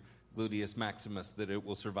promise your gluteus maximus that it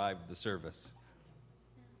will survive the service.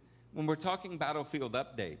 When we're talking battlefield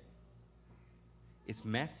update, it's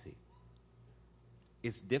messy.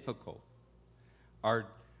 It's difficult. Our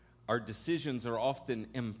decisions are often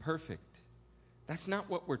imperfect. That's not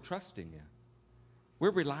what we're trusting in.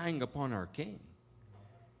 We're relying upon our King.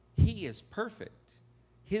 He is perfect.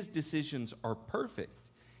 His decisions are perfect.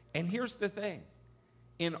 And here's the thing.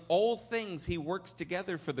 In all things, he works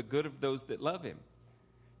together for the good of those that love him.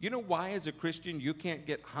 You know why, as a Christian, you can't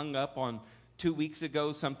get hung up on 2 weeks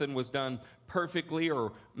ago something was done perfectly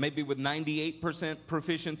or maybe with 98%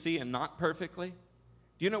 proficiency and not perfectly?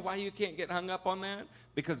 Do you know why you can't get hung up on that?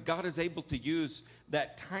 Because God is able to use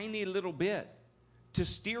that tiny little bit to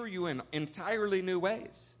steer you in entirely new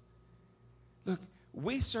ways. Look,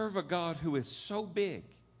 we serve a God who is so big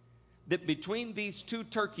that between these 2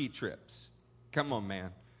 turkey trips, come on,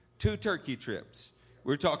 man, 2 turkey trips.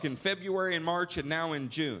 We're talking February and March and now in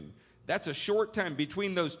June. That's a short time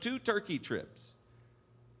between those 2 turkey trips.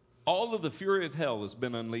 All of the fury of hell has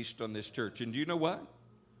been unleashed on this church. And do you know what?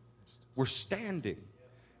 We're standing.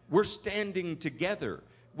 We're standing together.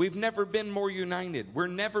 We've never been more united. We've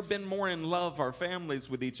never been more in love, our families,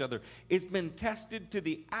 with each other. It's been tested to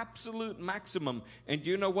the absolute maximum. And do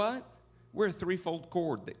you know what? We're a threefold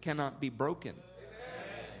cord that cannot be broken.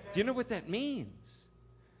 Amen. Do you know what that means?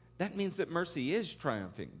 That means that mercy is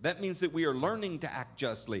triumphing. That means that we are learning to act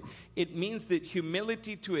justly. It means that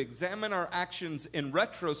humility to examine our actions in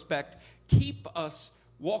retrospect keep us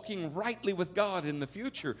walking rightly with God in the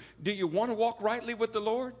future. Do you want to walk rightly with the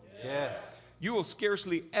Lord? Yes. You will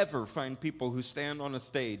scarcely ever find people who stand on a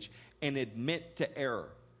stage and admit to error.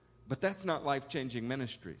 But that's not life-changing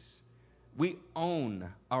ministries. We own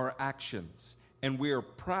our actions, and we are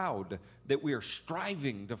proud that we are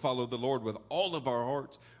striving to follow the Lord with all of our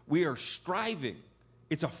hearts. We are striving.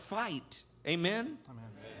 It's a fight. Amen? Amen.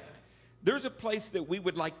 There's a place that we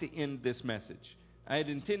would like to end this message. I had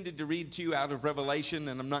intended to read to you out of Revelation,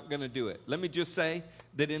 and I'm not going to do it. Let me just say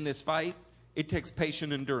that in this fight, it takes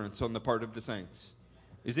patient endurance on the part of the saints.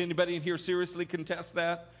 Is anybody in here seriously contest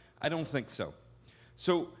that? I don't think so.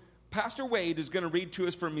 So Pastor Wade is going to read to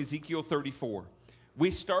us from Ezekiel 34.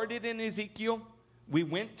 We started in Ezekiel. We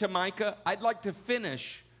went to Micah. I'd like to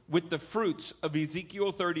finish with the fruits of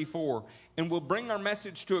Ezekiel 34, and we'll bring our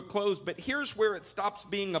message to a close. But here's where it stops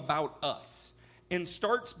being about us and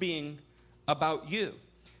starts being about you,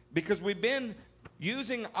 because we've been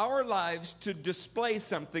using our lives to display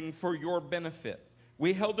something for your benefit.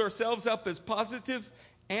 We held ourselves up as positive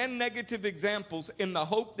and negative examples in the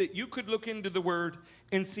hope that you could look into the Word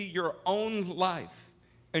and see your own life.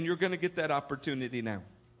 And you're going to get that opportunity now.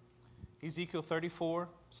 Ezekiel 34,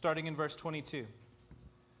 starting in verse 22.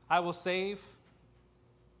 I will save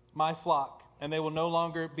my flock, and they will no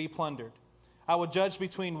longer be plundered. I will judge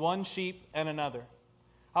between one sheep and another.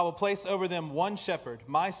 I will place over them one shepherd,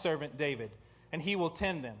 my servant David, and he will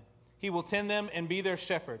tend them. He will tend them and be their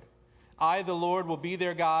shepherd. I, the Lord, will be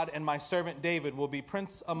their God, and my servant David will be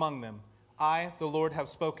prince among them. I, the Lord, have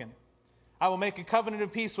spoken. I will make a covenant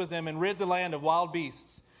of peace with them and rid the land of wild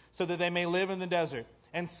beasts, so that they may live in the desert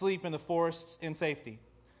and sleep in the forests in safety.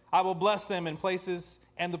 I will bless them in places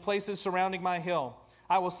and the places surrounding my hill.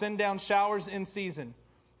 I will send down showers in season.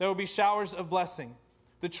 There will be showers of blessing.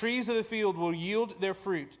 The trees of the field will yield their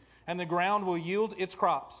fruit, and the ground will yield its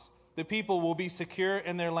crops. The people will be secure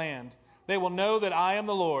in their land. They will know that I am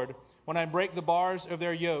the Lord when I break the bars of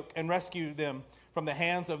their yoke and rescue them from the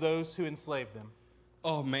hands of those who enslave them.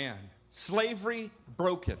 Oh, man. Slavery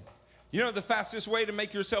broken. You know the fastest way to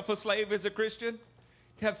make yourself a slave as a Christian?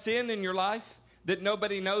 To have sin in your life? that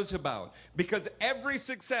nobody knows about, because every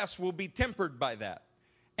success will be tempered by that.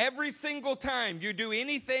 Every single time you do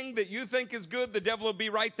anything that you think is good, the devil will be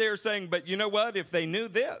right there saying, but you know what? If they knew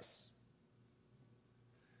this.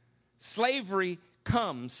 Slavery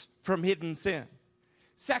comes from hidden sin.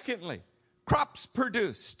 Secondly, crops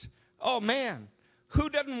produced. Oh man, who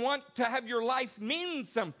doesn't want to have your life mean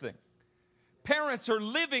something? Parents are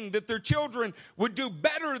living that their children would do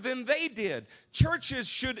better than they did. Churches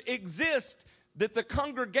should exist that the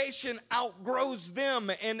congregation outgrows them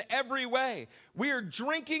in every way. We are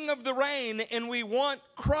drinking of the rain and we want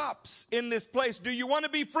crops in this place. Do you want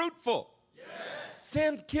to be fruitful? Yes.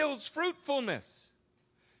 Sin kills fruitfulness.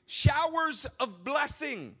 Showers of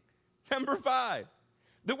blessing. Number 5.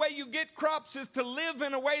 The way you get crops is to live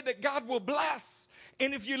in a way that God will bless.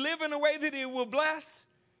 And if you live in a way that He will bless,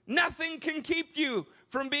 nothing can keep you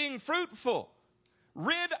from being fruitful.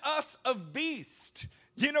 Rid us of beast.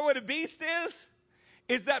 Do you know what a beast is?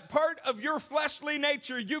 Is that part of your fleshly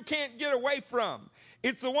nature you can't get away from.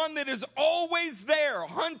 It's the one that is always there,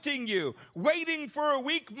 hunting you, waiting for a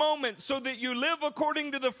weak moment so that you live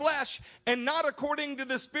according to the flesh and not according to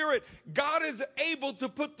the Spirit. God is able to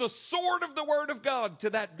put the sword of the Word of God to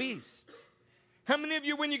that beast. How many of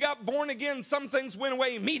you, when you got born again, some things went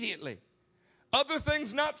away immediately? Other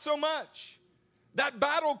things, not so much. That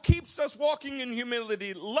battle keeps us walking in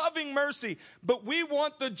humility, loving mercy, but we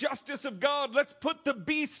want the justice of God. Let's put the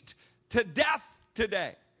beast to death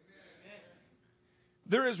today.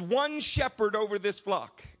 There is one shepherd over this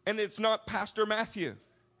flock, and it's not Pastor Matthew.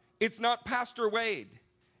 It's not Pastor Wade,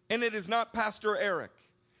 and it is not Pastor Eric.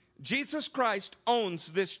 Jesus Christ owns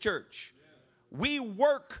this church. We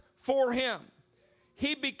work for Him.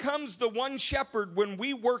 He becomes the one shepherd when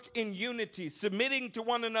we work in unity, submitting to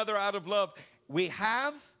one another out of love. We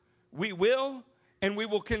have, we will, and we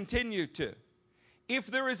will continue to. If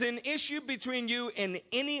there is an issue between you and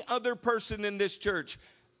any other person in this church,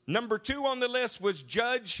 number 2 on the list was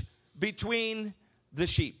judge between the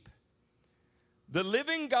sheep. The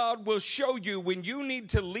living God will show you when you need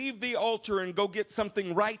to leave the altar and go get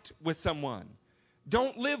something right with someone.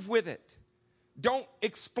 Don't live with it. Don't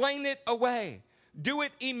explain it away. Do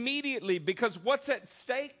it immediately, because what's at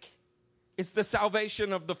stake is the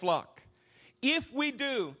salvation of the flock. If we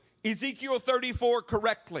do Ezekiel 34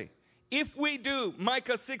 correctly, if we do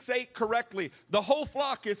Micah 6:8 correctly, the whole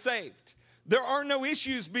flock is saved. There are no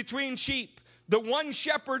issues between sheep. The one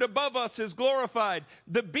shepherd above us is glorified.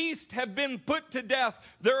 The beasts have been put to death.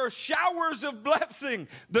 There are showers of blessing.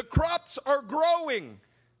 The crops are growing.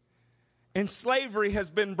 And slavery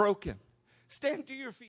has been broken. Stand to your feet.